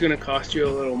 It's gonna cost you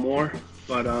a little more,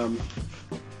 but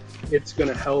it's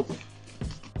gonna help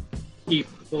keep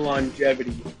the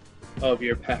longevity of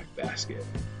your pack basket.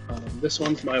 This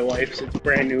one's my wife's. It's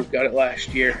brand new, got it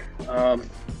last year.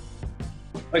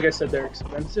 Like I said, they're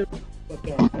expensive, but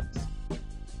they're nice.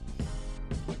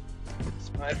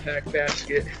 It's my pack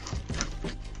basket.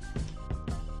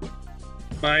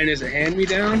 Mine is a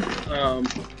hand-me-down.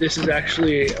 This is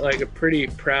actually like a pretty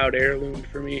proud heirloom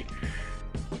for me.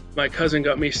 My cousin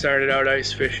got me started out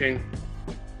ice fishing.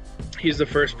 He's the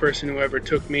first person who ever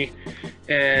took me,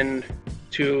 and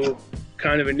to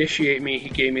kind of initiate me, he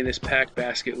gave me this pack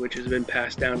basket, which has been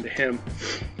passed down to him.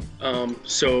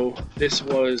 So this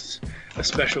was a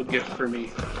special gift for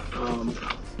me.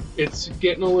 It's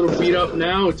getting a little beat up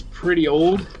now. It's pretty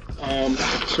old.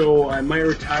 So I might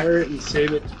retire it and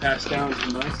save it to pass down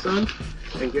to my son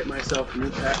and get myself a new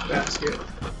pack basket.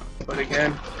 But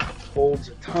again, holds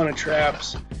a ton of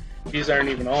traps. These aren't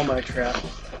even all my traps,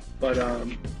 but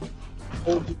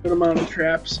holds a good amount of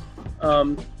traps.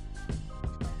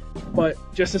 But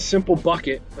just a simple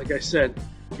bucket, like I said,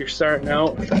 you're starting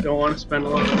out, don't want to spend a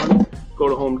lot of money, go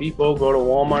to Home Depot, go to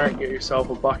Walmart, get yourself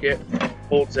a bucket,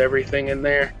 holds everything in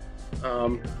there.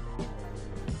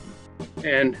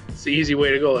 And it's the easy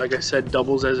way to go. Like I said,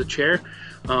 doubles as a chair.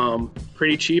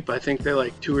 Pretty cheap. I think they're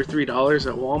like $2 or $3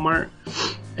 at Walmart,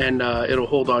 and it'll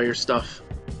hold all your stuff.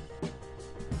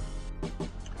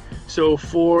 So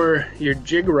for your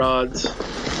jig rods,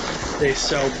 they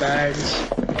sell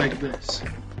bags like this.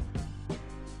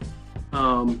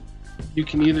 You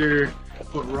can either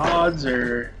put rods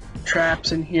or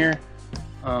traps in here.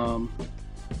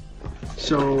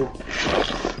 So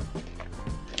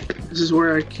this is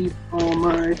where I keep all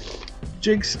my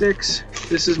jig sticks.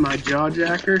 This is my jaw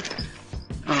jacker.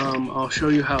 I'll show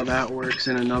you how that works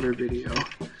in another video.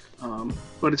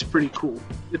 But it's pretty cool.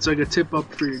 It's like a tip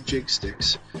up for your jig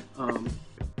sticks.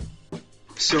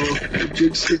 So the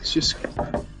jig sticks just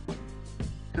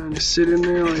kind of sit in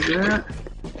there like that.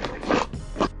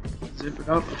 zip it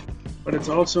up. But it's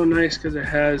also nice because it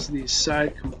has these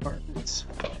side compartments.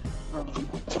 I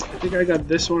think I got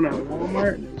this one at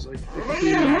Walmart and it was like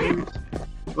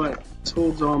 $15. But this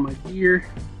holds all my gear,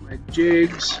 my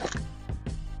jigs,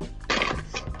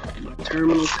 my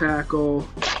terminal tackle,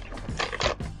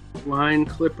 line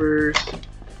clippers,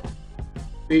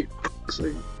 bait hooks,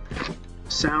 like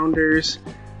sounders,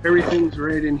 everything's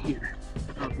right in here.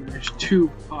 There's 2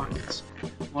 pockets,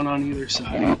 one on either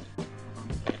side.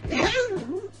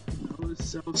 Cabela's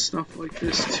sells stuff like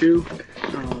this too.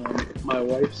 My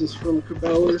wife's is from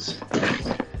Cabela's,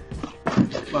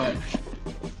 but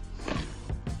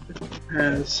it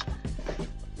has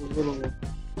a little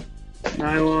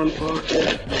nylon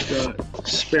pocket. I've got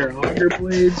spare auger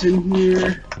blades in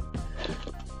here,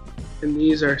 and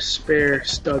these are spare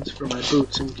studs for my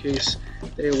boots in case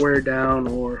they wear down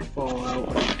or fall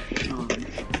out.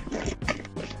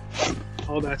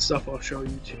 All that stuff I'll show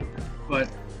you too. But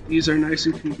these are nice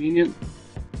and convenient.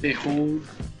 They hold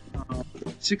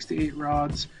 6 to 8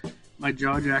 rods. My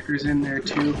jaw jacker's in there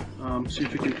too. So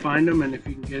if you can find them and if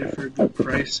you can get it for a good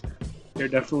price, they're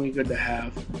definitely good to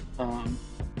have.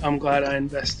 I'm glad I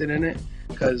invested in it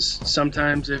because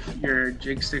sometimes if your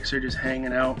jig sticks are just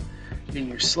hanging out in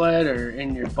your sled or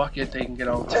in your bucket, they can get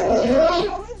all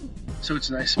tangled. So it's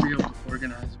nice to be able to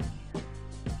organize them.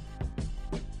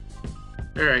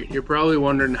 Alright, you're probably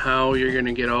wondering how you're going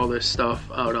to get all this stuff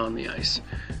out on the ice.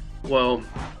 Well,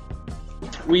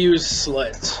 we use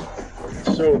sleds.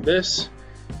 So this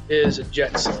is a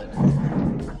jet sled.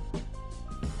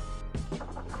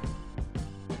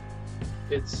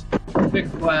 It's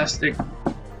thick plastic.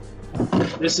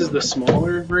 This is the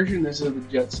smaller version. This is the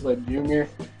Jet Sled Junior.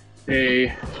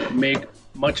 They make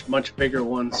much bigger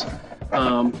ones.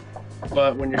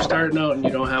 But when you're starting out and you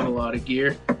don't have a lot of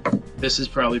gear, this is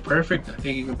probably perfect. I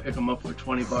think you can pick them up for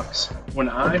 20 bucks. When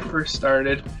I first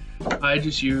started, I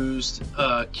just used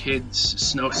a kid's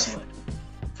snow sled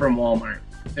from Walmart.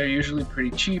 They're usually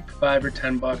pretty cheap, 5 or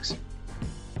 10 bucks,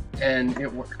 and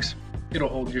it works. It'll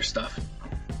hold your stuff.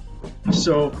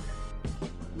 So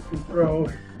you can throw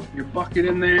your bucket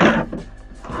in there.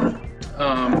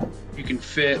 You can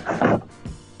fit a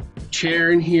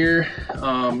chair in here.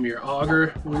 Your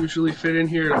auger will usually fit in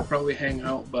here. It'll probably hang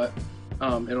out, but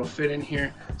it'll fit in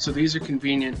here. So these are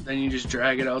convenient. Then you just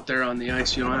drag it out there on the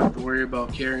ice. You don't have to worry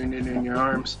about carrying it in your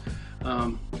arms.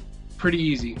 Pretty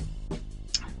easy.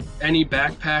 Any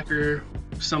backpacker,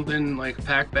 something like a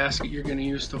pack basket you're going to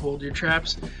use to hold your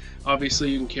traps,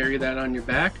 obviously you can carry that on your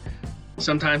back.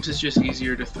 Sometimes it's just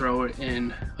easier to throw it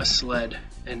in a sled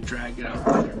and drag it out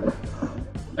there.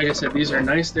 Like I said, these are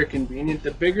nice, they're convenient.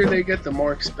 The bigger they get, the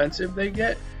more expensive they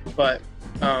get, but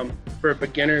for a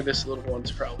beginner, this little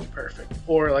one's probably perfect.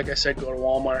 Or like I said, go to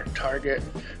Walmart, Target,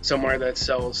 somewhere that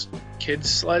sells kids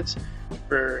sleds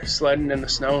for sledding in the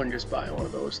snow and just buy one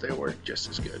of those. They work just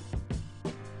as good.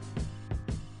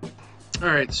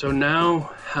 Alright, so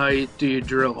now how do you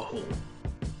drill a hole?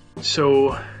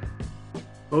 So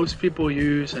most people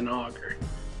use an auger.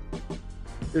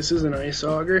 This is an ice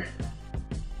auger.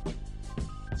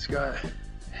 It's got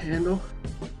a handle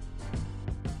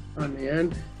on the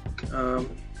end.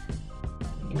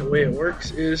 The way it works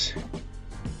is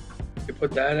you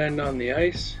put that end on the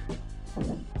ice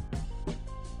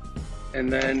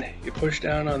and then you push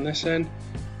down on this end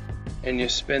and you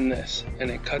spin this and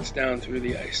it cuts down through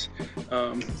the ice.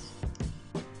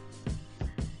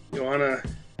 You want to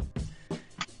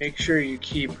make sure you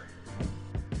keep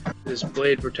this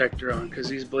blade protector on because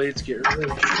these blades get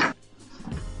really sharp.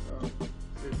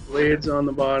 There's blades on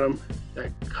the bottom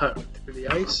that cut through the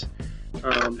ice.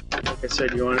 Like I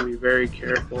said, you want to be very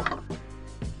careful.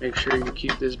 Make sure you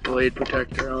keep this blade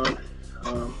protector on.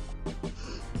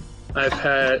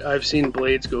 I've seen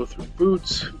blades go through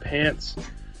boots, pants,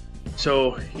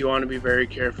 so you want to be very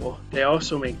careful. They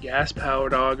also make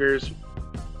gas-powered augers.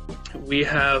 We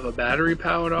have a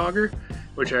battery-powered auger,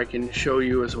 which I can show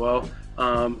you as well.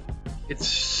 It's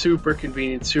super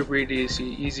convenient, super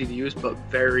easy to use, but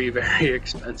very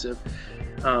expensive.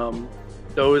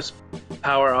 Those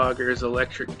power augers,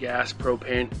 electric, gas,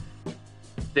 propane,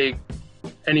 they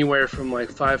anywhere from like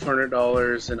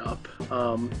 $500 and up.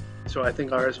 So I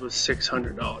think ours was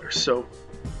 $600. So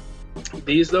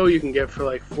these though you can get for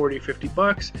like 40-50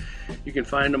 bucks. You can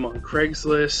find them on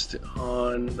Craigslist,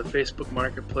 on the Facebook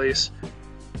Marketplace.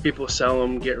 People sell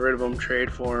them, get rid of them,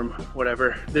 trade for them,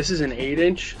 whatever. This is an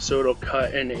 8-inch, so it'll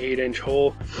cut an 8-inch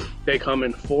hole. They come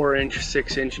in 4-inch,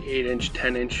 6-inch, 8-inch,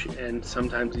 10-inch, and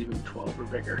sometimes even 12 or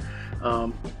bigger.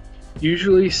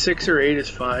 Usually 6 or 8 is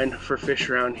fine for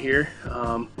fish around here.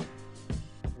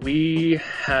 We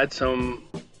had some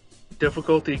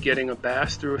difficulty getting a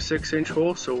bass through a 6-inch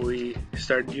hole, so we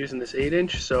started using this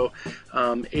 8-inch. So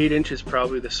 8-inch is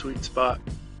probably the sweet spot.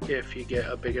 If you get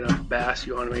a big enough bass,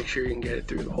 you want to make sure you can get it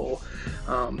through the hole.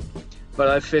 But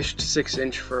I fished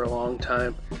 6-inch for a long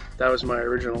time. That was my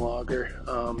original auger.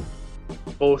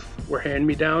 Both were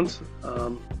hand-me-downs.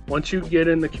 Once you get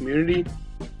in the community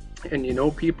and you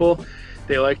know people,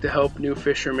 they like to help new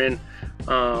fishermen.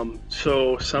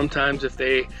 So sometimes if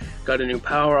they got a new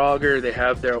power auger, they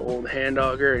have their old hand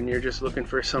auger, and you're just looking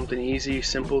for something easy,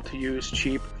 simple to use,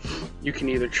 cheap, you can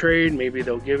either trade, maybe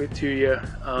they'll give it to you.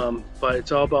 But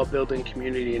it's all about building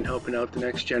community and helping out the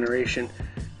next generation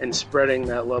and spreading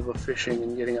that love of fishing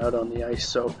and getting out on the ice.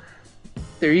 So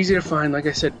they're easy to find. Like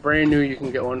I said, brand new, you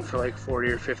can get one for like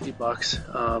 40 or 50 bucks.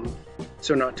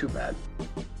 So not too bad.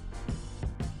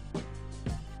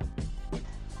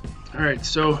 All right,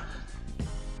 so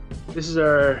this is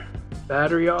our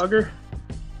battery auger.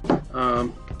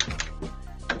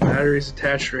 Battery is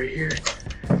attached right here.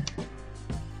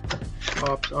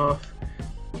 Pops off.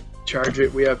 Charge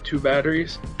it. We have 2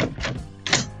 batteries.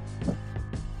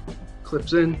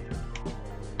 Clips in.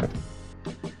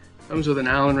 Comes with an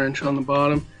Allen wrench on the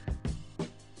bottom.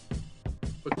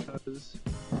 Because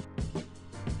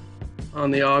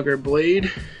on the auger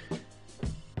blade,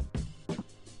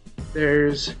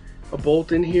 there's a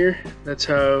bolt in here. That's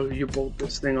how you bolt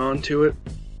this thing onto it.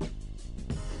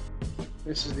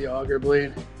 This is the auger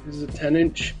blade. This is a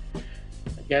 10-inch.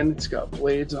 Again, it's got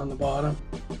blades on the bottom.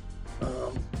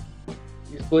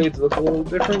 These blades look a little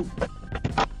different.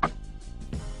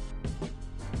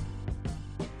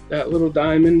 That little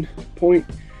diamond point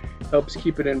helps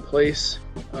keep it in place.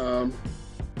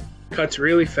 Cuts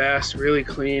really fast, really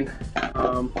clean.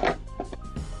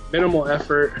 Minimal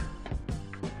effort.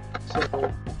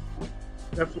 So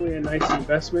definitely a nice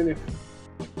investment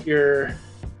if you're,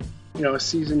 a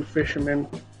seasoned fisherman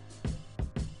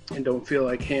and don't feel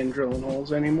like hand drilling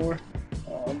holes anymore.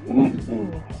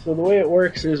 So the way it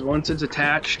works is once it's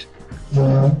attached,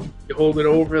 you hold it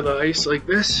over the ice like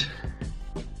this.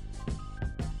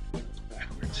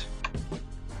 Backwards.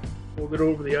 Hold it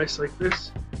over the ice like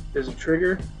this. There's a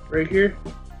trigger right here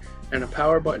and a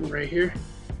power button right here.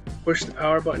 Push the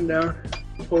power button down,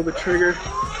 pull the trigger,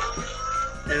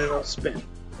 and it'll spin.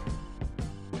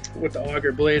 With the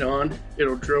auger blade on,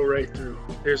 it'll drill right through.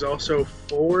 There's also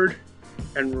forward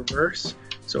and reverse.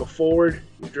 So forward,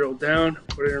 you drill down,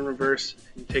 put it in reverse,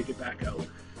 and take it back out.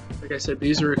 Like I said,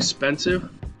 these are expensive.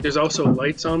 There's also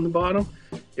lights on the bottom.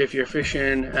 If you're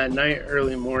fishing at night,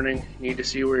 early morning, you need to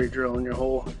see where you're drilling your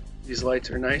hole. These lights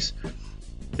are nice.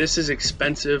 This is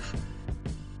expensive.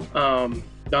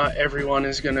 Not everyone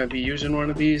is gonna be using one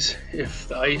of these. If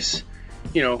the ice,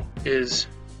 is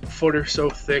a foot or so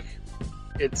thick,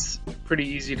 it's pretty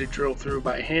easy to drill through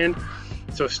by hand.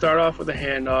 So start off with a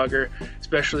hand auger,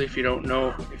 especially if you don't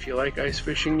know if you like ice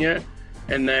fishing yet.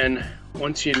 And then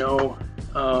once you know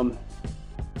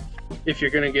if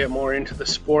you're gonna get more into the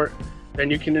sport,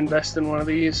 then you can invest in one of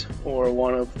these or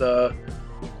one of the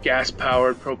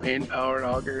gas-powered, propane-powered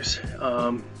augers.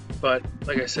 But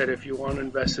like I said, if you want to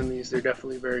invest in these, they're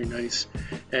definitely very nice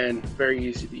and very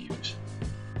easy to use.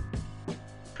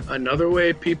 Another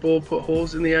way people put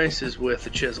holes in the ice is with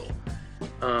a chisel.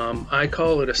 I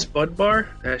call it a spud bar.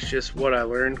 That's just what I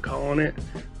learned calling it.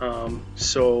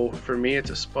 So for me, it's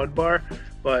a spud bar,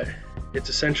 but it's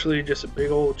essentially just a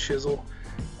big old chisel.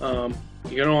 You're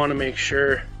gonna want to make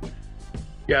sure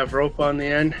you have rope on the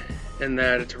end and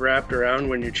that it's wrapped around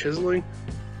when you're chiseling,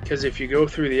 because if you go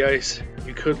through the ice,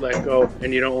 you could let go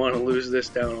and you don't want to lose this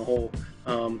down a hole.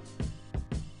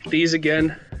 These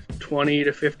again, 20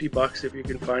 to 50 bucks if you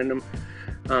can find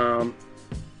them.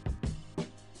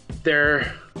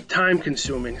 They're time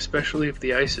consuming, especially if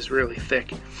the ice is really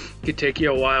thick. It could take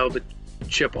you a while to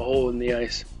chip a hole in the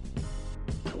ice.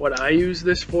 What I use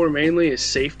this for mainly is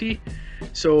safety.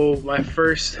 So my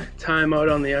first time out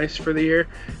on the ice for the year,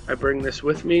 I bring this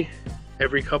with me.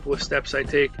 Every couple of steps I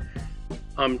take,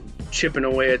 I'm chipping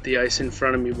away at the ice in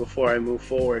front of me before I move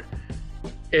forward.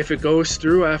 If it goes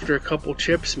through after a couple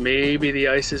chips, maybe the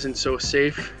ice isn't so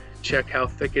safe. Check how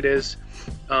thick it is.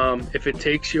 If it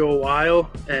takes you a while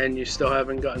and you still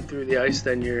haven't gotten through the ice,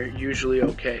 then you're usually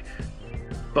okay.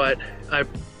 But I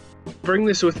bring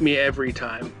this with me every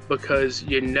time because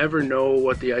you never know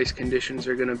what the ice conditions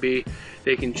are going to be.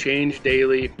 They can change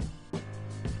daily.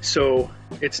 So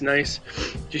it's nice.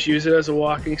 Just use it as a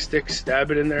walking stick,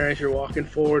 stab it in there as you're walking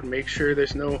forward. Make sure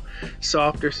there's no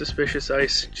soft or suspicious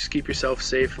ice. Just keep yourself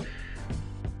safe.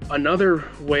 Another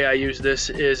way I use this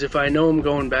is if I know I'm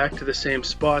going back to the same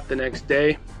spot the next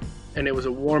day and it was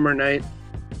a warmer night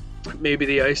maybe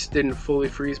the ice didn't fully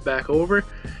freeze back over,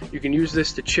 you can use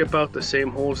this to chip out the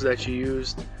same holes that you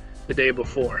used the day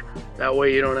before. That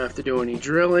way you don't have to do any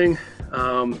drilling,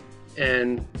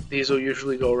 and these will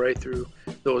usually go right through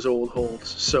those old holes.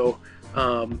 So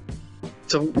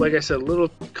like I said, a little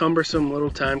cumbersome, a little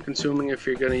time consuming if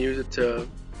you're going to use it to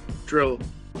drill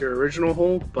your original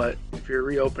hole, but if you're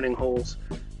reopening holes,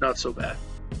 not so bad.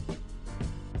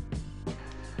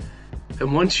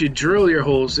 And once you drill your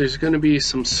holes, there's going to be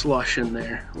some slush in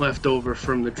there left over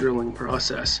from the drilling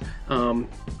process.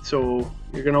 So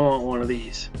you're going to want one of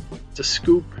these. It's a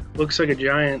scoop, looks like a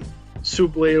giant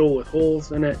soup ladle with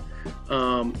holes in it.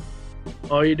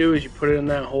 All you do is you put it in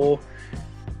that hole,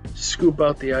 scoop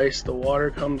out the ice, the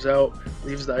water comes out,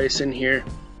 leaves the ice in here,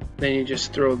 then you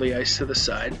just throw the ice to the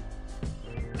side.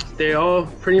 They all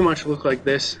pretty much look like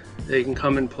this. They can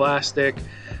come in plastic,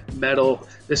 metal.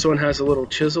 This one has a little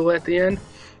chisel at the end.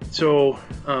 So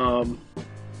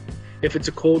if it's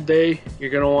a cold day, you're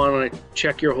going to want to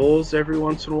check your holes every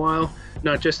once in a while,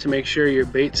 not just to make sure your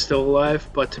bait's still alive,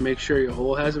 but to make sure your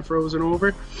hole hasn't frozen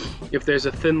over. If there's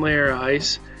a thin layer of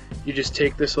ice, you just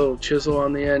take this little chisel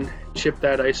on the end, chip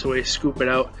that ice away, scoop it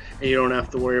out, and you don't have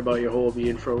to worry about your hole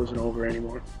being frozen over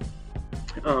anymore.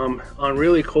 On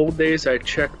really cold days, I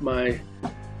check my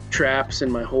traps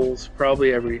and my holes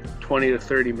probably every 20 to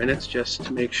 30 minutes just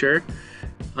to make sure.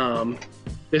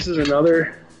 This is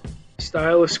another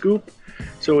style of scoop.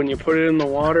 So when you put it in the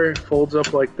water, it folds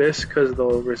up like this because of the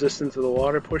resistance of the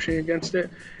water pushing against it.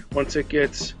 Once it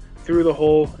gets through the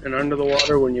hole and under the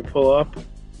water, when you pull up,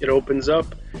 it opens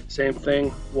up. Same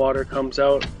thing, water comes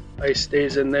out, ice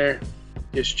stays in there,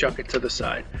 just chuck it to the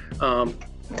side.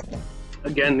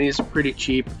 Again, these are pretty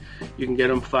cheap. You can get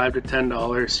them $5 to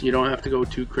 $10. You don't have to go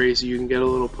too crazy. You can get a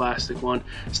little plastic one.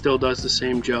 Still does the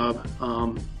same job,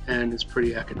 and it's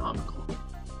pretty economical.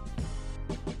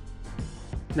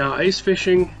 Now, ice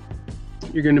fishing,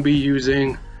 you're going to be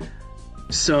using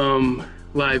some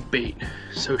live bait.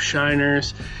 So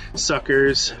shiners,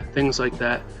 suckers, things like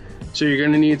that. So you're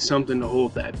going to need something to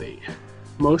hold that bait.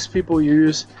 Most people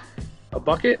use a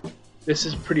bucket. This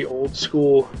is pretty old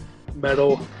school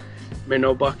metal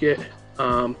minnow bucket.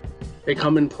 They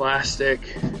come in plastic,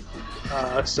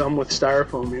 some with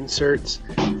styrofoam inserts.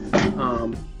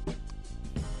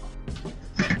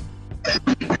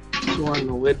 So when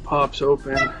the lid pops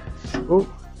open,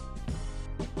 oh,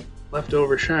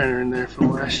 leftover shiner in there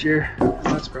from last year.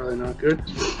 That's probably not good.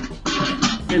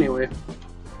 Anyway,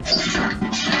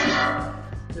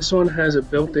 this one has a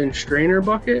built-in strainer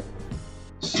bucket.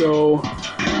 So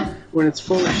when it's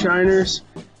full of shiners,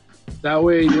 that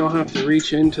way you don't have to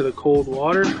reach into the cold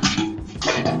water.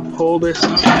 Pull this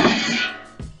up,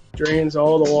 drains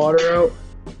all the water out,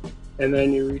 and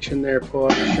then you reach in there, pull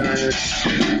out the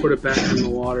shiners, put it back in the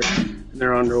water, and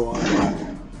they're underwater.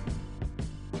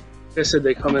 Like I said,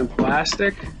 they come in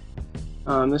plastic.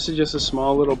 This is just a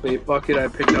small little bait bucket I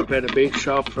picked up at a bait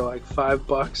shop for like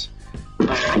 $5.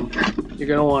 You're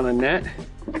gonna want a net.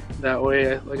 That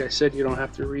way, like I said, you don't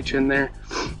have to reach in there,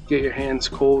 get your hands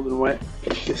cold and wet.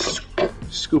 Just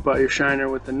scoop out your shiner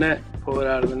with the net, pull it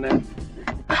out of the net,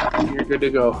 and you're good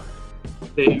to go.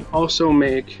 They also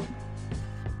make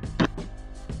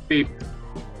bait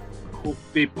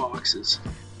boxes,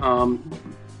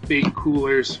 bait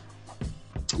coolers.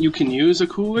 You can use a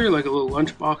cooler, like a little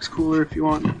lunchbox cooler if you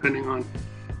want, depending on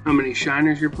how many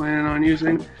shiners you're planning on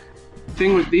using. The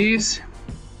thing with these,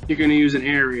 you're going to use an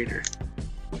aerator.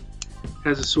 It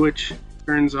has a switch,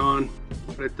 turns on.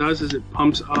 What it does is it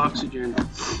pumps oxygen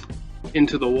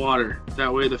into the water.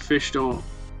 That way the fish don't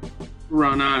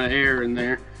run out of air in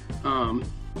there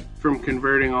from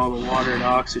converting all the water to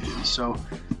oxygen. So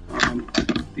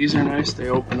these are nice, they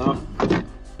open up.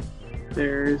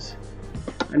 There's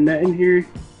a net in here.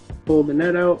 Pull the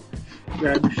net out,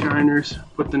 grab the shiners,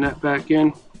 put the net back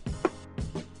in.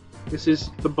 This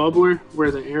is the bubbler where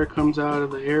the air comes out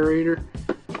of the aerator,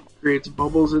 creates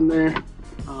bubbles in there.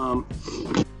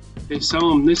 They sell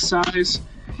them this size,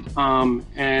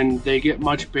 and they get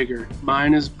much bigger.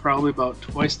 Mine is probably about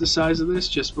twice the size of this,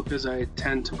 just because I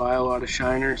tend to buy a lot of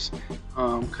shiners,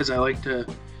 because I like to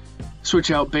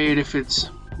switch out bait if it's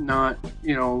not,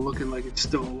 you know, looking like it's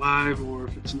still alive, or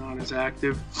if it's not as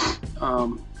active.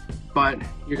 But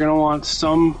you're gonna want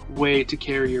some way to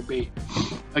carry your bait.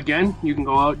 Again, you can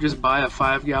go out, just buy a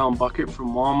 5-gallon bucket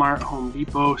from Walmart, Home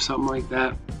Depot, something like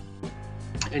that,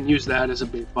 and use that as a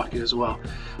bait bucket as well.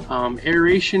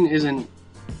 Aeration isn't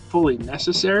fully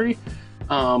necessary,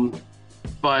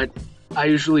 but I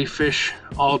usually fish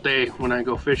all day when I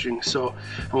go fishing, so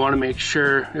I want to make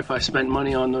sure if I spend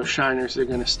money on those shiners, they're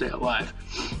going to stay alive.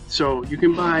 So you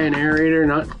can buy an aerator,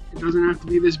 it doesn't have to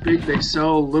be this big. They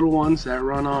sell little ones that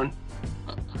run on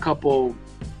a couple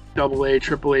AA,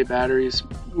 AAA batteries.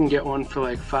 You can get one for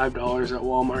like $5 at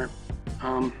Walmart,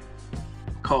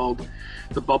 called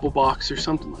the Bubble Box or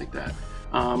something like that.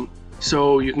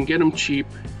 So you can get them cheap.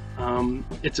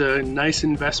 It's a nice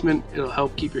investment. It'll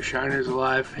help keep your shiners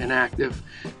alive and active,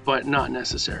 but not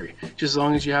necessary. Just as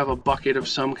long as you have a bucket of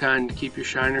some kind to keep your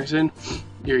shiners in,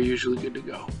 you're usually good to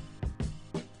go.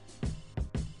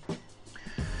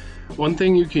 One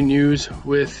thing you can use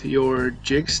with your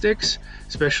jig sticks,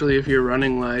 especially if you're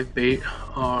running live bait,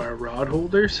 are rod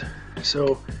holders.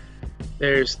 So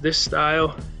there's this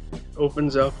style,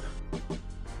 opens up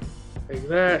like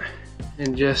that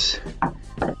and just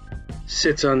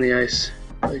sits on the ice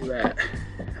like that.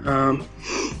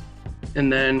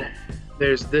 And then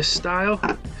there's this style,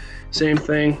 same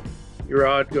thing, your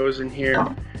rod goes in here,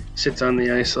 sits on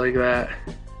the ice like that.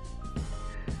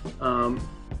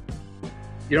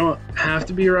 You don't have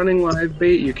to be running live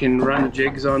bait. You can run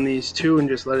jigs on these too and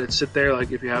just let it sit there,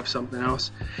 like if you have something else.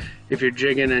 If you're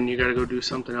jigging and you gotta go do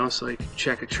something else, like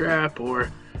check a trap or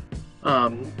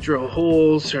drill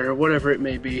holes or whatever it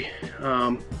may be.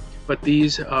 But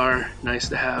these are nice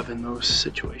to have in those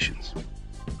situations.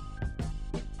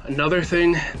 Another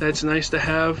thing that's nice to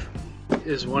have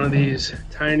is one of these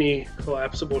tiny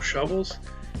collapsible shovels.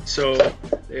 So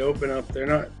they open up, they're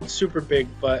not super big,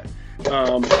 but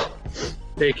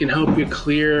they can help you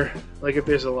clear, like if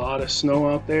there's a lot of snow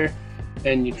out there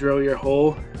and you drill your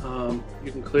hole,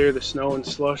 you can clear the snow and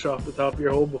slush off the top of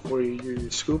your hole before you use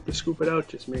your scoop to scoop it out.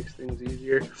 Just makes things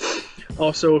easier.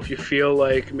 Also, if you feel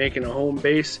like making a home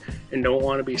base and don't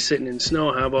want to be sitting in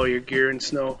snow, have all your gear in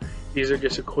snow, these are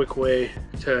just a quick way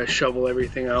to shovel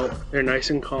everything out. They're nice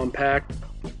and compact.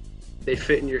 They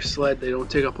fit in your sled. They don't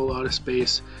take up a lot of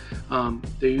space.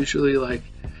 They're usually like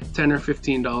 $10 or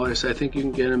 $15. I think you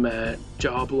can get them at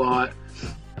Job Lot.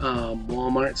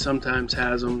 Walmart sometimes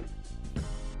has them.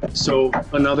 So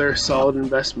another solid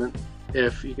investment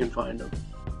if you can find them.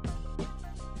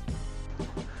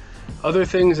 Other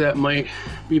things that might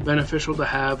be beneficial to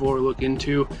have or look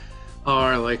into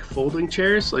are like folding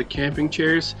chairs, like camping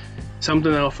chairs.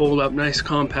 Something that'll fold up nice,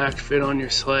 compact, fit on your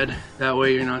sled. That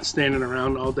way you're not standing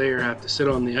around all day or have to sit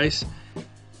on the ice.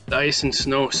 The ice and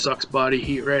snow sucks body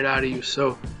heat right out of you.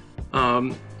 So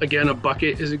again, a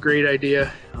bucket is a great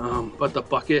idea, but the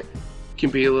bucket can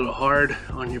be a little hard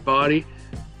on your body.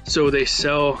 So they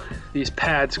sell these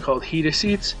pads called heater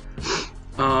seats.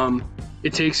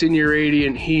 It takes in your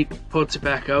radiant heat, puts it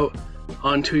back out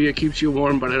onto you, keeps you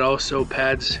warm, but it also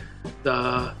pads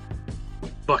the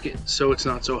bucket so it's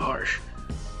not so harsh.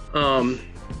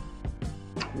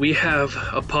 We have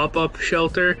a pop-up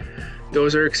shelter.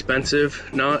 Those are expensive,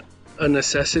 not a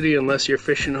necessity unless you're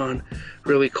fishing on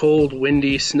really cold,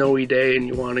 windy, snowy day and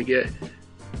you want to get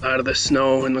out of the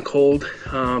snow and the cold.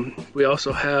 We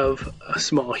also have a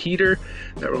small heater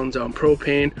that runs on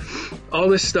propane. All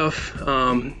this stuff,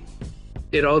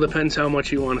 it all depends how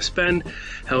much you want to spend,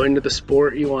 how into the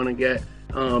sport you want to get.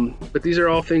 But these are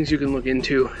all things you can look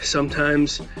into.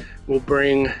 Sometimes we'll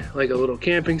bring like a little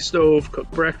camping stove, cook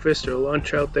breakfast or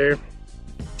lunch out there.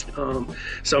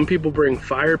 Some people bring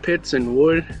fire pits and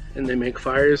wood and they make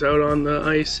fires out on the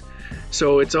ice.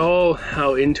 So it's all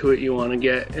how into it you want to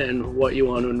get and what you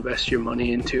want to invest your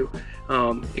money into.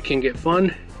 It can get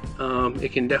fun.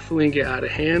 It can definitely get out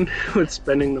of hand with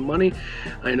spending the money.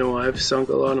 I know I've sunk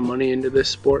a lot of money into this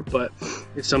sport, but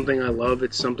it's something I love.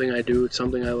 It's something I do. It's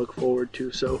something I look forward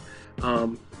to. So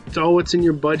it's all what's in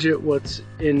your budget, what's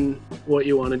in what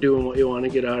you want to do and what you want to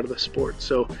get out of the sport.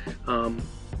 So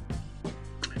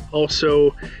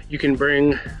also you can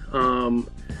bring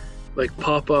like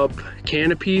pop-up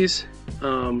canopies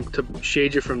to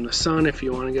shade you from the sun if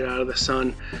you want to get out of the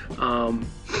sun.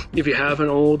 If you have an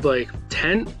old like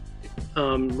tent,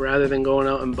 rather than going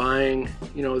out and buying,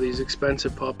 you know, these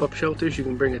expensive pop-up shelters, you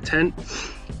can bring a tent,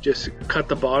 just cut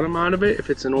the bottom out of it. If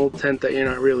it's an old tent that you're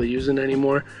not really using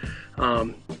anymore,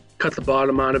 cut the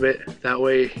bottom out of it. That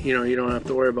way, you know, you don't have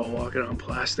to worry about walking on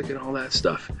plastic and all that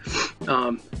stuff.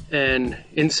 And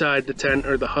inside the tent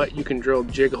or the hut, you can drill a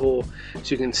jig hole so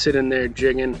you can sit in there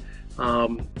jigging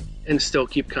and still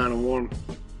keep kind of warm.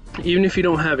 Even if you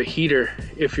don't have a heater,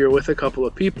 if you're with a couple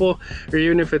of people, or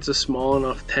even if it's a small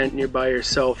enough tent and you're by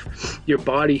yourself, your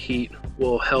body heat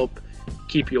will help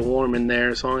keep you warm in there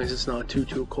as long as it's not too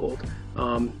cold.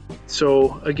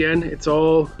 So again, it's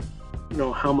all, you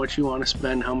know, how much you want to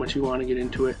spend, how much you want to get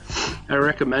into it. I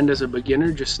recommend as a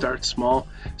beginner, just start small,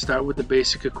 start with the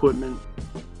basic equipment,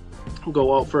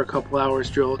 go out for a couple hours,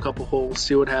 drill a couple holes,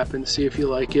 see what happens, see if you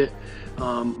like it.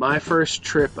 My first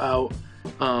trip out,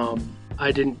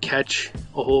 I didn't catch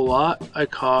a whole lot. I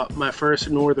caught my first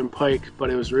northern pike, but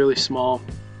it was really small.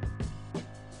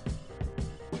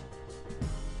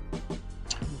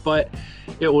 But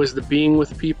it was the being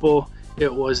with people,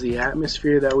 it was the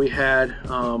atmosphere that we had,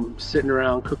 sitting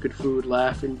around cooking food,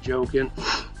 laughing, joking,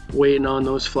 waiting on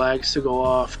those flags to go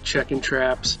off, checking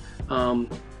traps.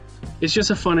 It's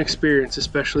just a fun experience,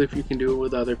 especially if you can do it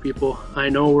with other people. I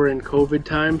know we're in COVID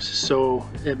times, so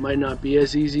it might not be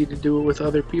as easy to do it with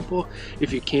other people.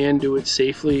 If you can, do it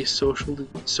safely,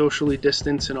 socially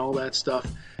distance and all that stuff.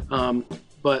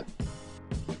 But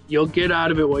you'll get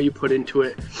out of it what you put into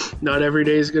it. Not every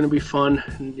day is going to be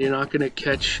fun. You're not going to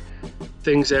catch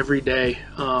things every day,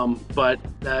 but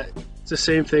it's the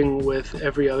same thing with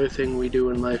every other thing we do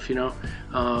in life, you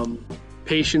know.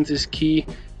 Patience is key,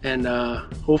 and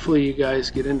hopefully you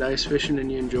guys get into ice fishing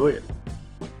and you enjoy it.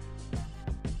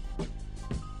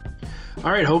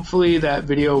 Alright, hopefully that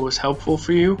video was helpful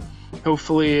for you.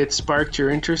 Hopefully it sparked your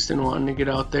interest in wanting to get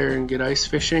out there and get ice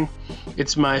fishing.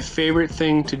 It's my favorite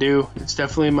thing to do. It's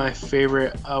definitely my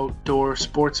favorite outdoor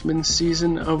sportsman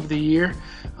season of the year.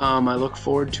 I look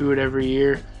forward to it every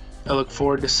year. I look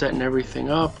forward to setting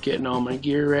everything up, getting all my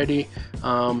gear ready.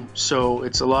 So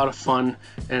it's a lot of fun,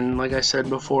 and like I said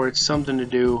before, it's something to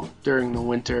do during the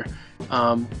winter.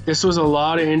 This was a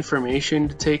lot of information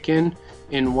to take in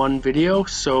one video,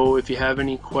 so if you have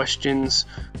any questions,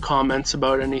 comments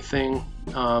about anything,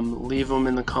 leave them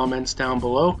in the comments down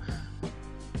below.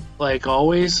 Like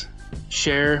always,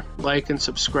 share, like, and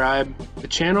subscribe the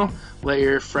channel. Let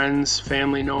your friends,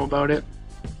 family know about it.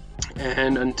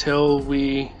 And until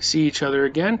we see each other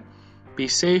again, be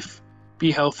safe,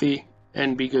 be healthy,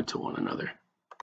 and be good to one another.